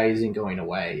 whoa, this guy isn't going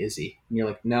away, is he? And you're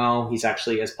like, no, he's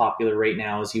actually as popular right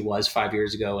now as he was 5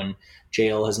 years ago, and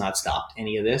jail has not stopped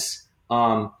any of this.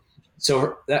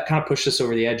 So that kind of pushed us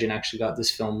over the edge and actually got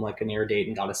this film like an air date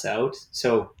and got us out.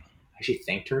 So I actually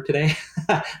thanked her today.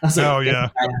 I was like,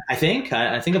 I think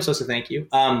I'm supposed to thank you.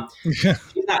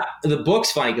 The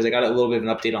book's funny because I got a little bit of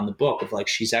an update on the book of like,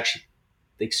 she's actually,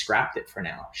 they scrapped it for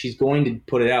now. She's going to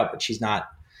put it out, but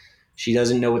she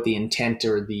doesn't know what the intent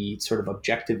or the sort of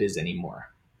objective is anymore.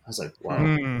 I was like,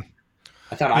 wow.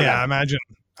 I thought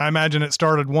I imagine it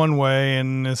started one way,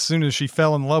 and as soon as she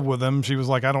fell in love with him, she was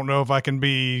like, I don't know if I can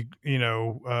be,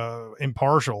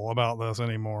 impartial about this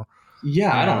anymore.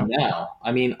 Yeah, I don't know.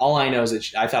 I mean, all I know is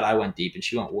that I thought I went deep, and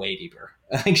she went way deeper.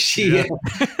 I think she.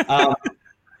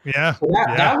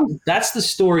 That's the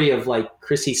story of like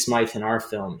Chrissy Smythe in our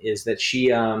film, is that she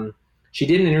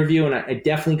did an interview, and I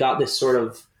definitely got this sort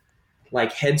of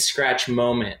like head scratch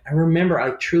moment. I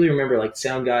truly remember like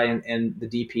sound guy and the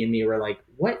DP and me were like,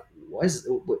 what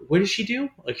does she do?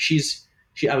 Like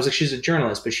I was like, she's a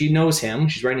journalist, but she knows him.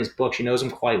 She's writing his book. She knows him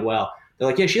quite well. They're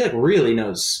like, yeah, she like really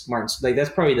knows Martin. Like that's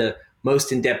probably the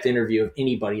most in-depth interview of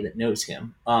anybody that knows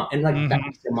him. And like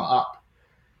backs him up.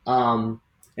 And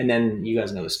then you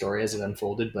guys know the story as it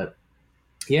unfolded, but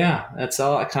yeah, that's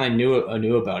all I kind of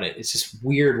knew about it. It's just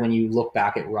weird when you look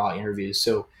back at raw interviews.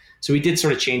 So we did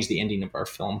sort of change the ending of our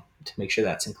film to make sure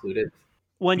that's included.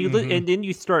 When you look, and then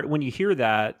when you hear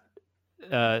that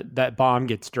bomb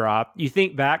gets dropped, you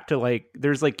think back to like,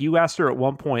 there's like, you asked her at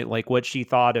one point, like what she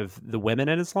thought of the women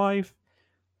in his life.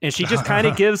 And she just kind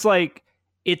of gives like,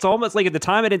 it's almost like at the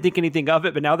time I didn't think anything of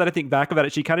it, but now that I think back about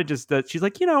it, she kind of just, she's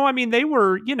like, I mean, they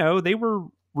were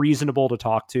reasonable to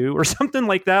talk to or something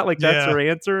like that. Like that's her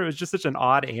answer. It was just such an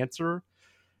odd answer.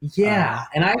 Yeah.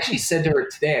 And I actually said to her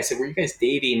today, I said, were you guys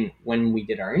dating when we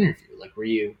did our interview? Like, were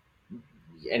you?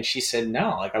 And she said,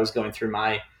 no, like I was going through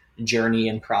my journey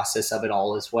and process of it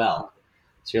all as well.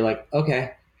 So you're like,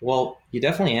 okay, well, you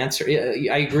definitely answer.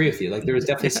 I agree with you. Like there was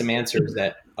definitely some answers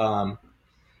that,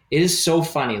 it is so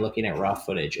funny looking at raw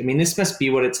footage. I mean, this must be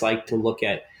what it's like to look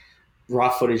at raw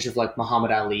footage of like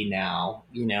Muhammad Ali now,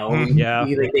 you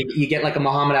get like a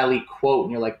Muhammad Ali quote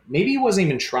and you're like, maybe he wasn't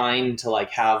even trying to like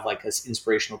have like an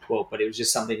inspirational quote, but it was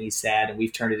just something he said and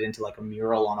we've turned it into like a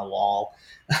mural on a wall.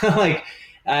 Like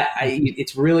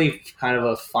it's really kind of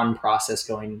a fun process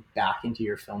going back into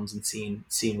your films and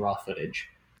seeing raw footage.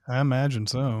 I imagine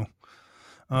so.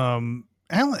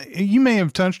 You may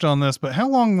have touched on this, but how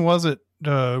long was it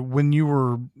when you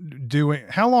were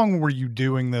how long were you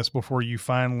doing this before you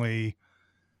finally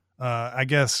I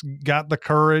guess got the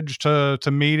courage to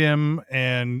meet him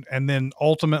and then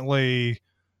ultimately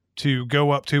to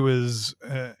go up to his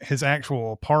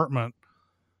actual apartment.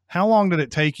 How long did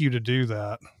it take you to do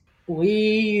that?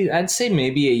 I'd say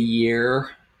maybe a year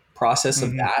process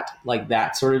of that, like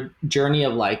that sort of journey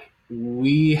of like,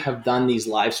 we have done these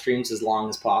live streams as long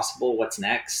as possible. What's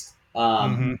next?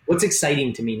 What's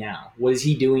exciting to me now? What is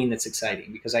he doing that's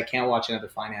exciting? Because I can't watch another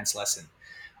finance lesson.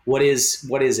 What is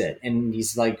it? And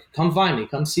he's like, come find me,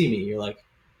 come see me. You're like,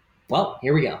 well,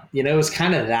 here we go. You know, it's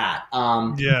kind of that.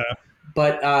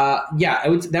 But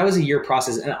that was a year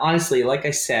process. And honestly, like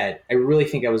I said, I really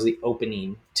think I was the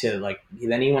opening to like,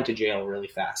 then he went to jail really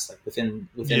fast, like within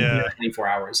 24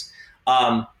 hours.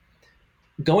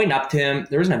 Going up to him,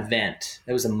 there was an event.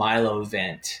 There was a Milo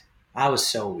event. That was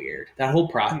so weird. That whole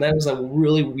process, that was a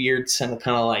really weird kind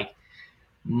of like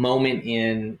moment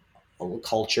in a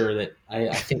culture that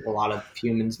I think a lot of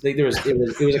humans, like it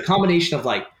was a combination of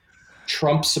like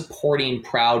Trump supporting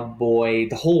Proud Boy,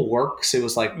 the whole works. It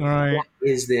was like, What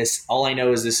is this? All I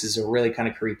know is this is a really kind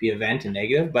of creepy event and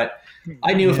negative, but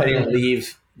I knew if I didn't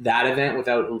leave that event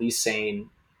without at least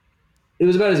saying, it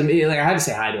was about as like I had to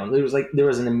say hi to him. It was like there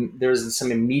was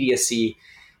some immediacy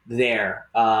there.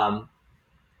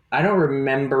 I don't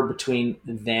remember between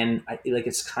then, like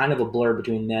it's kind of a blur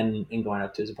between then and going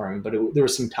up to his apartment, but there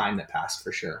was some time that passed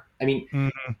for sure. I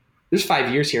mean, there's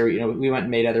 5 years here. You know, we went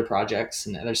and made other projects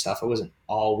and other stuff. I wasn't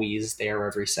always there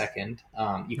every second.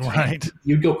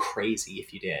 You'd go crazy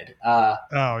if you did.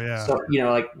 So, you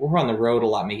know, like we're on the road a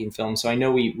lot making films. So I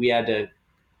know we had to,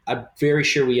 I'm very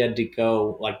sure we had to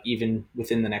go like even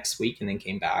within the next week and then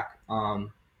came back. So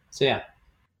yeah.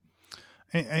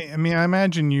 I mean, I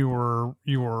imagine you were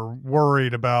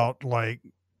worried about like,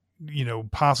 you know,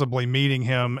 possibly meeting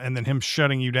him and then him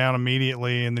shutting you down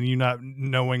immediately and then you not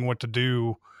knowing what to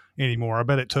do anymore. I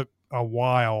bet it took a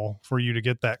while for you to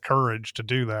get that courage to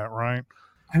do that, right?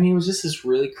 I mean, it was just this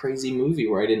really crazy movie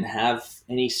where I didn't have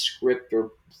any script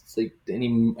or like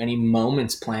any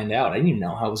moments planned out. I didn't even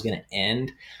know how it was going to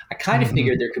end. I kind of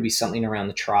figured there could be something around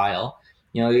the trial.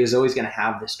 You know, he was always going to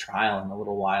have this trial in a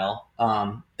little while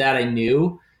that I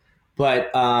knew. But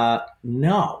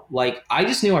no, like I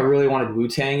just knew I really wanted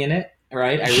Wu-Tang in it,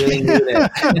 right? I really knew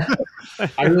that.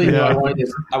 I really knew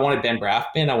I wanted Ben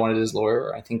Braffman. I wanted his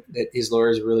lawyer. I think that his lawyer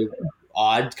is a really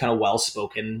odd, kind of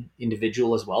well-spoken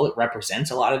individual as well. It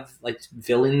represents a lot of like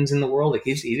villains in the world. Like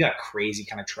he's got a crazy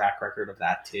kind of track record of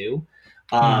that too.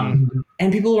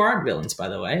 And people who aren't villains, by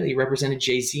the way, he represented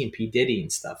Jay-Z and P. Diddy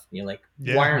and stuff. You know, like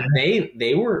why aren't they?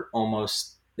 They were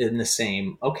almost in the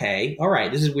same. Okay, all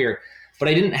right, this is weird. But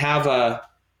I didn't have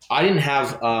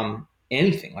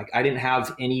anything. Like I didn't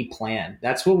have any plan.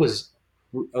 That's what was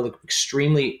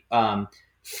extremely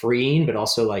freeing, but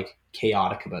also like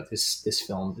chaotic about this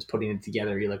film, is putting it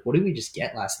together. You're like, what did we just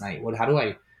get last night? Where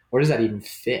does that even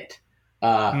fit?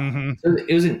 So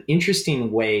it was an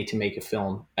interesting way to make a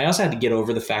film. I also had to get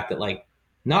over the fact that like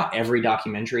not every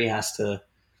documentary has to,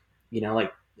 you know,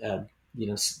 like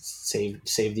save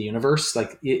the universe.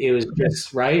 Like it was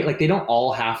just right. Like they don't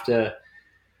all have to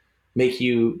make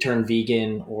you turn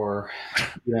vegan or,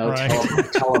 you know,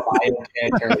 tell a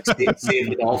biopic or like save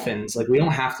the dolphins. Like we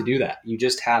don't have to do that. You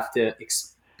just have to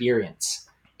experience.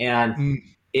 And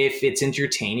if it's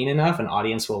entertaining enough, an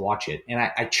audience will watch it. And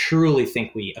I truly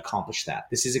think we accomplished that.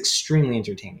 This is extremely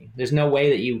entertaining. There's no way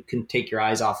that you can take your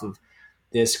eyes off of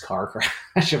this car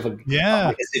crash of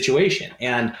a situation.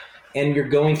 And you're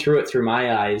going through it through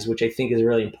my eyes, which I think is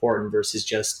really important versus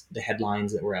just the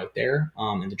headlines that were out there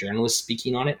and the journalists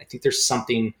speaking on it. I think there's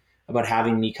something about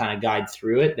having me kind of guide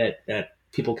through it that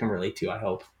people can relate to, I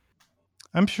hope.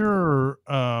 I'm sure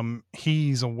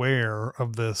he's aware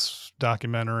of this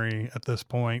documentary at this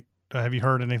point. Have you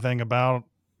heard anything about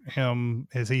him?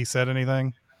 Has he said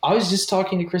anything? I was just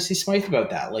talking to Chrissy Smythe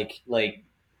about that. Like,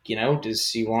 you know, does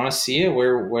he want to see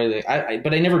it?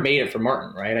 But I never made it for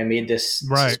Martin, right? I made this to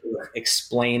sort of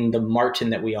explain the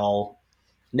Martin that we all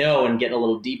know and get a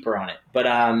little deeper on it. But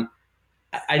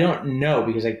I don't know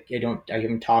because I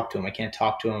haven't talked to him. I can't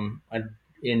talk to him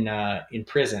in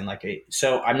prison.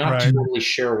 So I'm not totally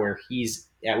sure where he's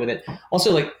at with it.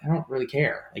 Also, like, I don't really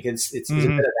care. Like it's a bit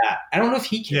of that. I don't know if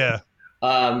he cares.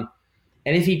 And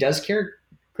if he does care,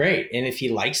 great. And if he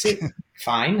likes it,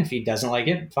 fine. If he doesn't like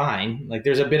it, fine. Like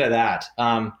there's a bit of that.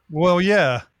 Well,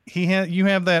 yeah, you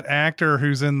have that actor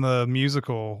who's in the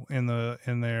musical in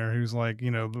there who's like,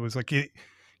 you know, it was like,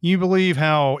 you believe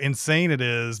how insane it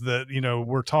is that, you know,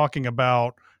 we're talking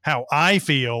about how I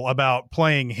feel about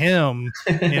playing him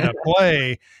in a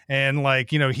play. And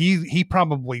like, you know, he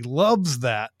probably loves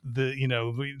that,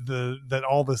 that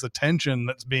all this attention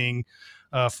that's being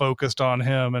focused on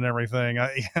him and everything.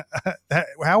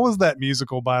 How was that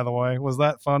musical, by the way? Was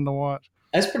that fun to watch?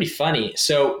 That's pretty funny.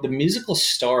 So the musical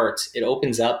starts, it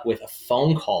opens up with a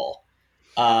phone call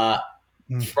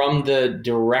from the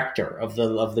director of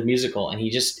the musical. And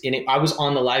I was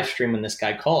on the live stream when this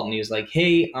guy called, and he was like,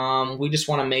 hey, we just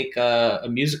want to make a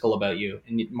musical about you.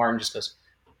 And Martin just goes,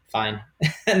 fine.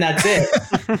 And that's it.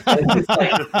 It's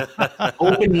like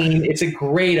opening. It's a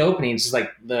great opening. It's just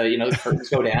like the curtains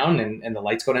go down and the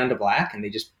lights go down to black, and they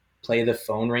just play the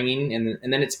phone ringing,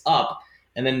 and then it's up,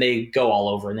 and then they go all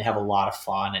over and they have a lot of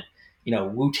fun.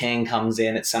 And Wu-Tang comes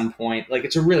in at some point. Like,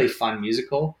 it's a really fun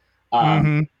musical.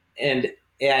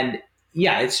 And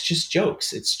yeah, it's just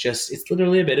jokes. It's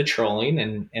literally a bit of trolling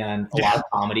and a lot of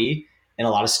comedy and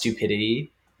a lot of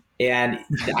stupidity. And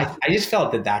I just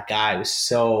felt that guy was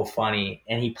so funny,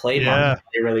 and he played Martin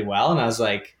really, really well. And I was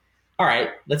like, all right,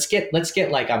 let's get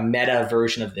like a meta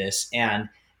version of this. And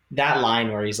that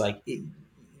line where he's like,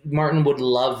 Martin would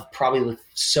probably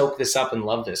soak this up and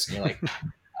love this. And you're like,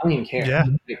 I don't even care. Yeah.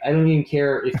 I don't even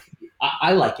care if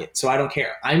I like it. So I don't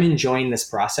care. I'm enjoying this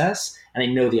process, and I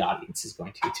know the audience is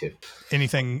going to too.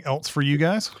 Anything else for you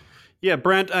guys? Yeah,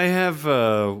 Brent, I have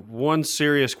one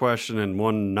serious question and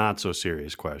one not so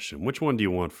serious question. Which one do you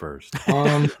want first?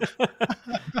 Either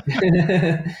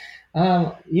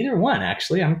one,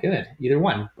 actually. I'm good. Either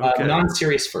one. Okay.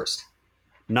 Non-serious first.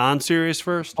 Non-serious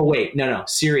first? Oh, wait. No.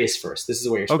 Serious first. This is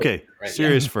where you're supposed to, right?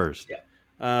 Serious first. Yeah.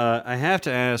 I have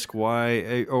to ask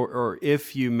why, or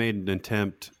if you made an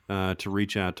attempt to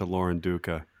reach out to Lauren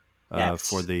Duca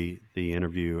for the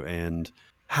interview, and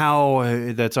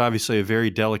how that's obviously a very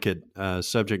delicate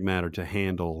subject matter to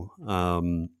handle.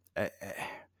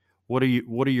 What are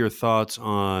your thoughts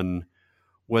on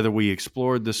whether we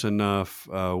explored this enough?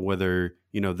 Whether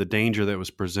the danger that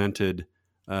was presented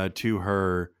to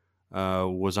her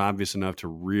was obvious enough to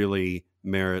really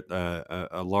merit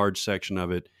a large section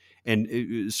of it?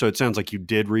 And so it sounds like you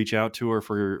did reach out to her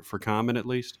for comment, at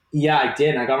least. Yeah, I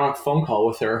did. I got on a phone call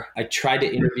with her. I tried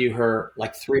to interview her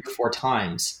like 3 or 4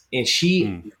 times, and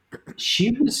she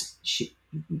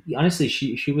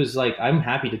honestly was like, I'm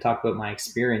happy to talk about my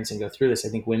experience and go through this. I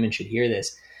think women should hear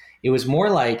this. It was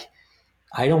more like,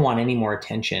 I don't want any more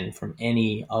attention from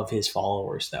any of his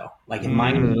followers, though. Like,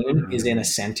 my name is in a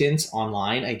sentence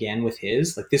online again with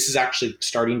his. Like, this is actually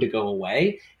starting to go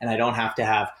away, and I don't have to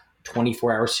have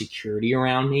 24-hour security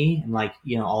around me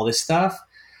and all this stuff.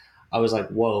 I was like,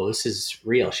 whoa, this is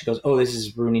real. She goes, oh, this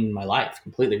is ruining my life,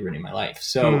 completely ruining my life.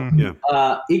 So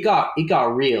it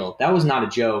got real. That was not a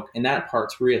joke. And that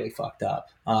part's really fucked up.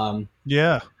 And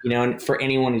for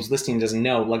anyone who's listening doesn't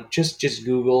know, like, just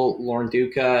Google Lauren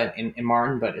Duca and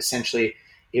Martin, but essentially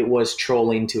it was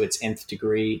trolling to its nth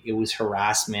degree. It was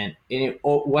harassment, and it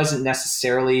wasn't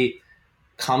necessarily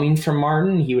coming from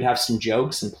Martin. He would have some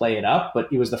jokes and play it up,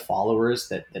 but it was the followers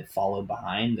that followed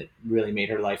behind that really made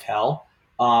her life hell.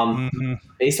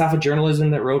 Based off of journalism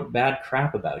that wrote bad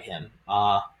crap about him.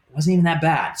 It wasn't even that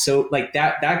bad. So like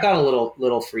that got a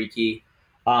little freaky.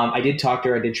 I did talk to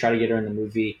her. I did try to get her in the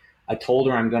movie. I told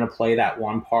her I'm going to play that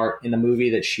one part in the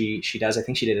movie that she does. I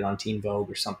think she did it on Teen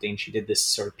Vogue or something. She did this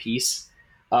sort of piece.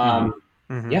 Yeah,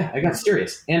 I got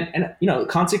serious. And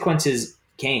consequences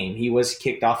came. He was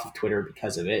kicked off of Twitter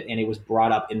because of it, and it was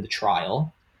brought up in the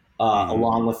trial,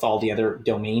 along with all the other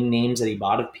domain names that he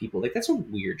bought of people. Like, that's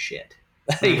some weird shit.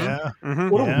 What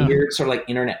a weird sort of like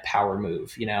internet power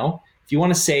move. If you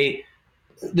want to say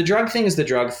the drug thing is the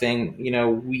drug thing,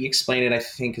 we explain it, I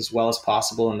think, as well as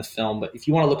possible in the film. But if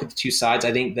you want to look at the two sides,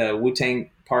 I think the Wu-Tang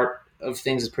part of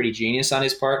things is pretty genius on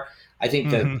his part. I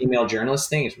think the female journalist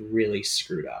thing is really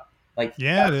screwed up. Like,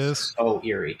 it is so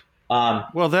eerie.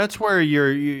 Well, that's where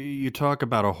you talk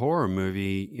about a horror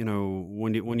movie.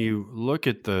 When you look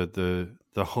at the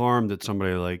harm that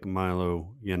somebody like Milo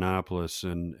Yiannopoulos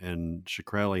and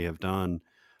Shkreli have done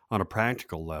on a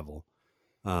practical level,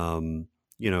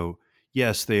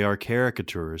 yes, they are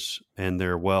caricatures, and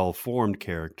they're well-formed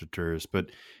caricatures, but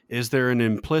is there an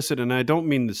implicit, and I don't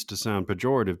mean this to sound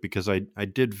pejorative because I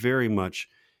did very much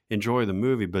enjoy the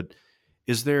movie, but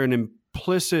is there an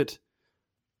implicit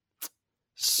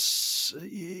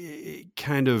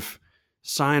kind of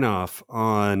sign off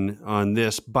on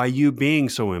this by you being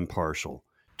so impartial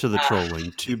to the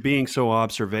trolling, to being so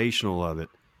observational of it,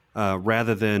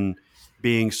 rather than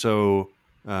being so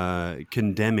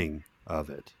condemning of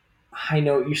it? I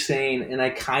know what you're saying, and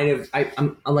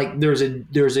I'm like, there's a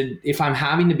if I'm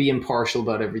having to be impartial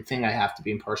about everything, I have to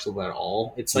be impartial about it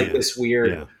all. It's like this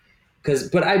weird,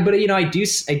 but I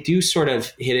do sort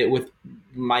of hit it with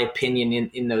my opinion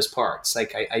in those parts.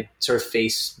 Like I sort of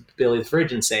face Billy the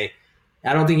Fridge and say,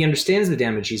 I don't think he understands the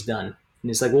damage he's done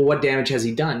And it's like, well, what damage has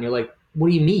he done? And you're like, what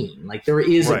do you mean? Like, there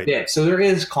is a bit. So there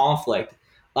is conflict.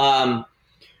 But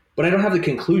I don't have the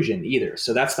conclusion either.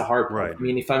 So that's the hard part. Right. I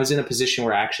mean, if I was in a position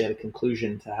where I actually had a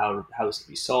conclusion to how this could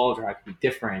be solved or how it could be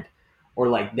different, or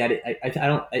like that,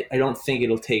 I don't think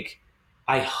it'll take,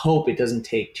 I hope it doesn't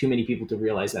take too many people to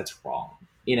realize that's wrong,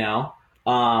 you know?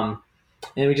 And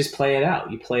we just play it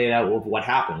out. You play it out with what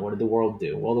happened. What did the world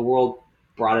do? Well, the world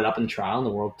brought it up in the trial, and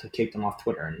the world kicked them off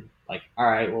Twitter. And like, all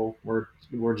right, well, we're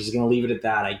just going to leave it at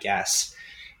that, I guess.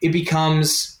 It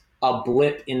becomes a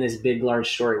blip in this big,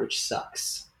 large story, which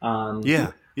sucks.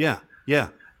 Yeah.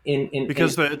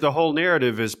 Because the whole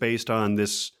narrative is based on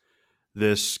this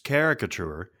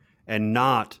caricature and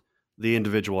not the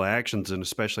individual actions, and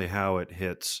especially how it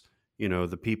hits,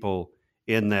 the people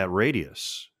in that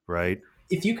radius, right?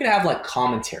 If you could have like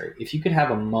commentary, if you could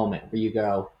have a moment where you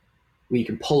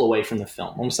can pull away from the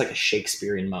film, almost like a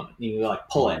Shakespearean moment, you can like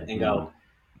pull it and go,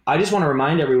 I just want to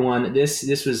remind everyone that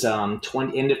this was end of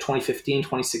 2015,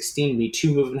 2016. Me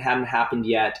Too movement hadn't happened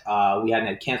yet. We hadn't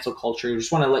had cancel culture. I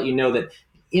just want to let you know that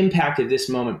the impact of this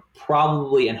moment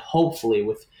probably and hopefully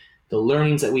with the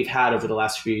learnings that we've had over the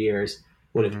last few years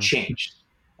would have changed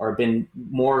or been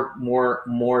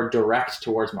more direct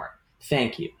towards Martin.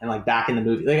 Thank you. And like back in the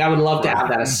movie, like I would love to have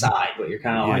that aside, but you're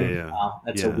kind of wow,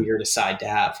 that's a weird aside to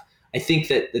have. I think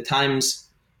that the times,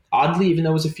 oddly, even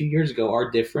though it was a few years ago, are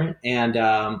different. And,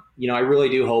 I really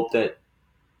do hope that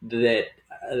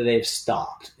they've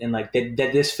stopped and like that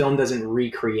this film doesn't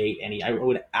recreate any. I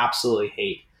would absolutely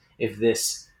hate if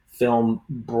this film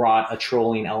brought a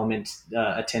trolling element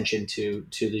attention to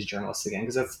these journalists again,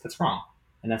 because that's wrong.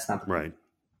 And that's not the right.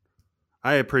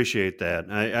 I appreciate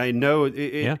that. I know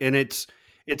and it's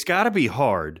got to be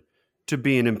hard to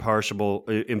be an impartial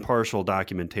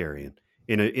documentarian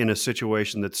in a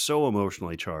situation that's so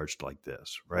emotionally charged like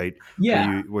this, right?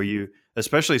 Yeah. Where you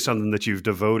especially something that you've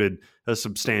devoted a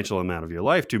substantial amount of your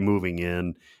life to, moving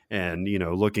in and,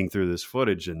 looking through this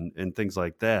footage and things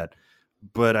like that.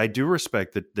 But I do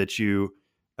respect that you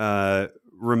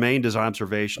remained as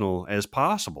observational as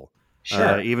possible.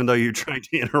 Sure. Even though you're trying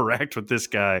to interact with this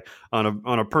guy on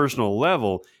a personal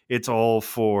level, it's all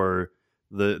for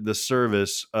the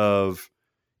service of,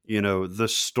 the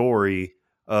story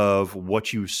of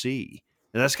what you see.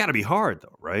 And that's got to be hard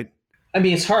though, right? I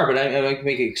mean, it's hard, but I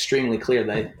make it extremely clear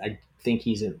that I think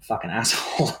he's a fucking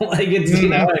asshole. Like it's,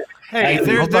 hey,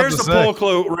 there's the pull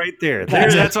quote right there.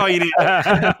 That's all you need.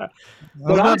 I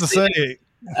was about to say,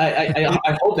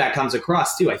 I hope that comes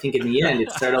across too. I think in the end,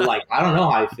 it's sort of like, I don't know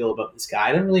how I feel about this guy.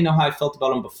 I don't really know how I felt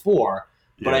about him before,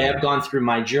 but I have gone through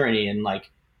my journey, and like,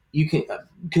 you can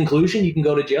conclusion, you can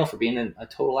go to jail for being a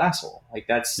total asshole. Like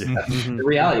that's the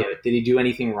reality of it. Did he do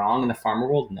anything wrong in the pharma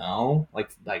world? No. Like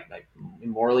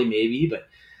morally maybe, but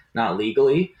not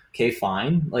legally. Okay,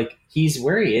 fine. Like he's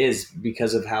where he is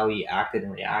because of how he acted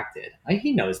and reacted. Like,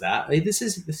 he knows that. Like,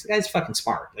 this guy's fucking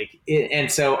smart. Like, and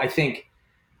so I think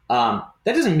that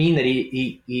doesn't mean that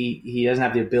he doesn't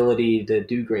have the ability to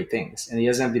do great things, and he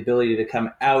doesn't have the ability to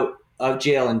come out of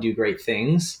jail and do great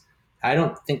things. I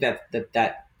don't think that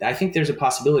I think there's a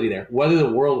possibility there. Whether the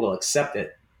world will accept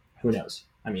it, who knows?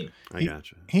 I mean, I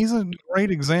gotcha. He's a great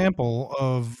example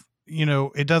of,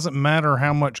 it doesn't matter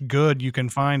how much good you can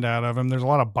find out of him. There's a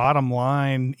lot of bottom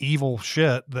line evil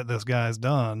shit that this guy's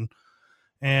done.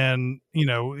 And,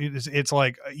 it's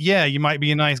like, yeah, you might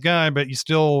be a nice guy, but you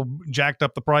still jacked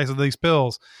up the price of these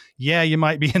pills. Yeah, you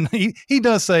might be. He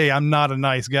does say, I'm not a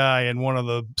nice guy in one of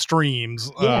the streams.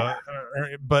 Yeah.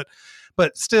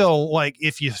 But still, like,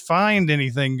 if you find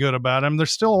anything good about him,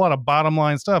 there's still a lot of bottom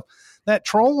line stuff. That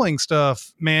trolling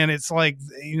stuff, man, it's like,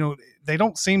 they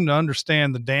don't seem to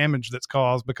understand the damage that's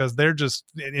caused, because they're just,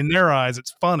 in their eyes,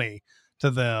 it's funny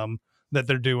to them that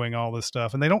they're doing all this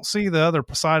stuff. And they don't see the other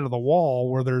side of the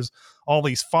wall where there's all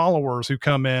these followers who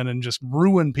come in and just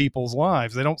ruin people's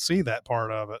lives. They don't see that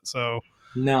part of it. So,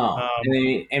 no, I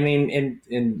mean,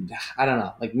 and I don't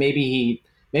know, like maybe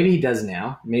he does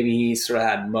now. Maybe he sort of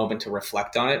had a moment to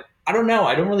reflect on it. I don't know.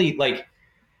 I don't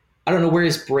know where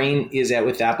his brain is at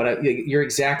with that, but you're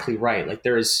exactly right. Like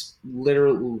there's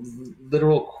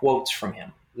literal quotes from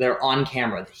him. They're on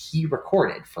camera that he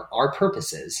recorded for our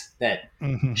purposes that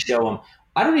show him.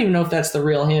 I don't even know if that's the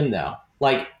real him though.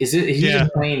 Like, is he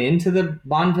just playing into the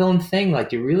Bond villain thing? Like,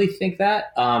 do you really think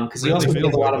that? Because he also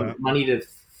gives a lot of money to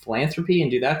philanthropy and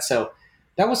do that. So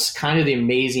that was kind of the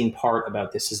amazing part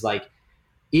about this, is like,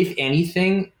 if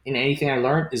anything, I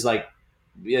learned is like,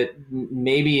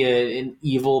 maybe an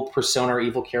evil persona or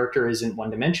evil character isn't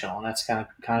one dimensional, and that's kind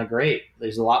of great.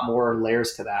 There's a lot more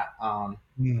layers to that,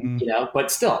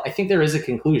 but still, I think there is a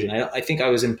conclusion. I think I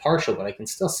was impartial, but I can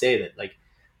still say that like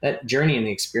that journey and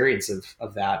the experience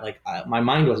of that, like my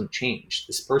mind wasn't changed.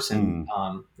 This person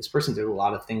did a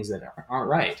lot of things that aren't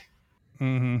right.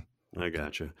 I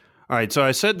gotcha. All right. So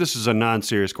I said this is a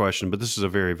non-serious question, but this is a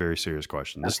very, very serious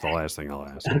question. This is the last thing I'll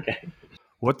ask. Okay.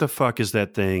 What the fuck is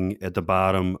that thing at the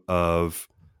bottom of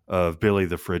Billy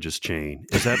the Fridge's chain?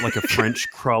 Is that like a French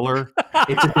cruller?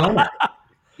 It's a donut.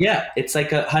 Yeah, it's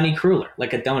like a honey cruller,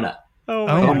 like a donut.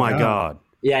 Oh my God.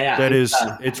 Yeah. That is,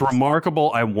 it's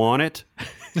remarkable. I want it.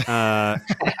 I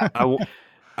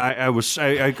was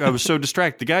so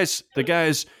distracted. The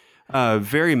guy's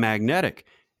very magnetic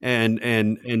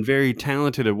and very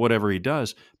talented at whatever he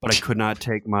does, but I could not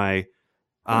take my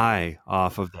eye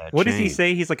off of that. What does he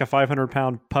say? He's like a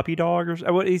 500-pound puppy dog,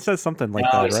 or he says something like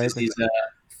that, right? He's a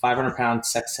 500-pound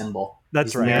sex symbol.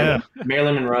 That's right.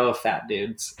 Marilyn Monroe of fat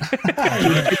dudes.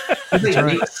 It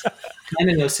makes kind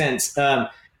of no sense.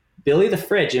 Billy the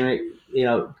Fridge,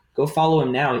 go follow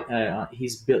him now.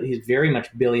 He's very much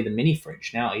Billy the Mini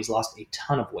Fridge now. He's lost a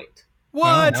ton of weight.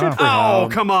 What? Oh,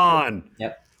 come on.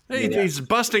 Yep. He's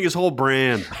busting his whole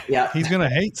brand. Yeah, he's gonna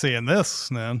hate seeing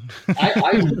this, man.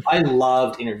 I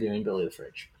loved interviewing Billy the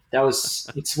Fridge.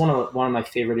 It's one of my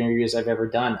favorite interviews I've ever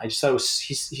done. I just thought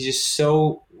he's just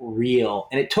so real,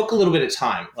 and it took a little bit of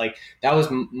time. Like that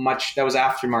was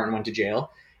after Martin went to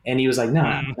jail, and he was like, "No,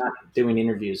 I'm not doing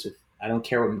interviews with. I don't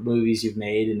care what movies you've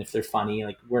made, and if they're funny,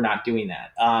 like we're not doing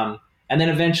that." And then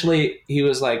eventually he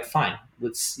was like, "Fine,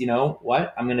 let's. You know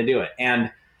what? I'm going to do it."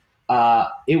 And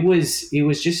it was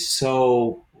just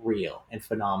so real and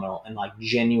phenomenal and like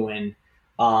genuine.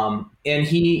 And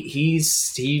he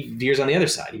veers on the other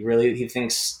side. He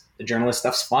thinks the journalist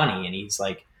stuff's funny, and he's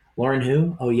like, "Lauren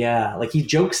who? Oh yeah." Like he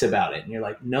jokes about it, and you're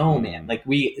like, "No, man." Like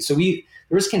there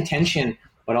was contention,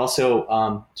 but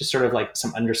also just sort of like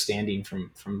some understanding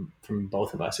from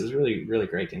both of us. It was really, really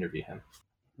great to interview him.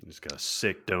 He's got a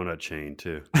sick donut chain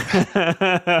too.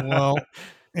 Well,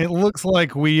 it looks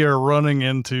like we are running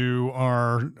into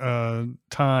our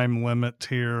time limit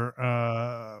here.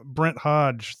 Brent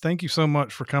Hodge, thank you so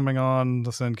much for coming on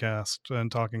the Sincast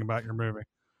and talking about your movie.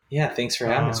 Yeah, thanks for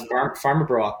having us. Farmer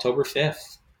Bro, October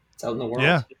 5th. It's out in the world.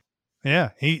 Yeah.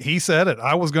 He said it.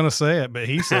 I was going to say it, but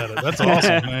he said it. That's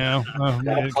awesome, man.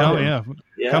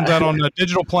 Comes out on the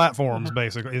digital platforms,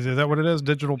 basically. Is that what it is?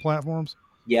 Digital platforms?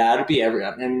 Yeah, it'll be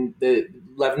everywhere. And the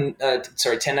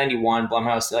 1091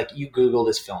 Blumhouse. Like you Google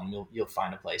this film, you'll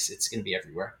find a place. It's going to be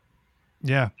everywhere.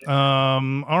 Yeah.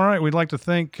 All right. We'd like to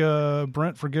thank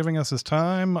Brent for giving us his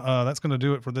time. That's going to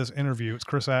do it for this interview. It's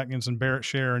Chris Atkinson, Barrett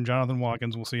Sher, and Jonathan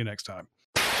Watkins. We'll see you next time.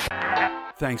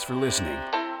 Thanks for listening.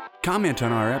 Comment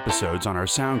on our episodes on our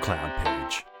SoundCloud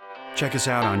page. Check us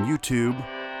out on YouTube,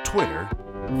 Twitter,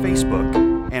 Facebook,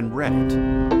 and Reddit.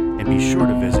 And be sure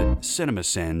to visit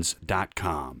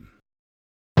cinemasins.com.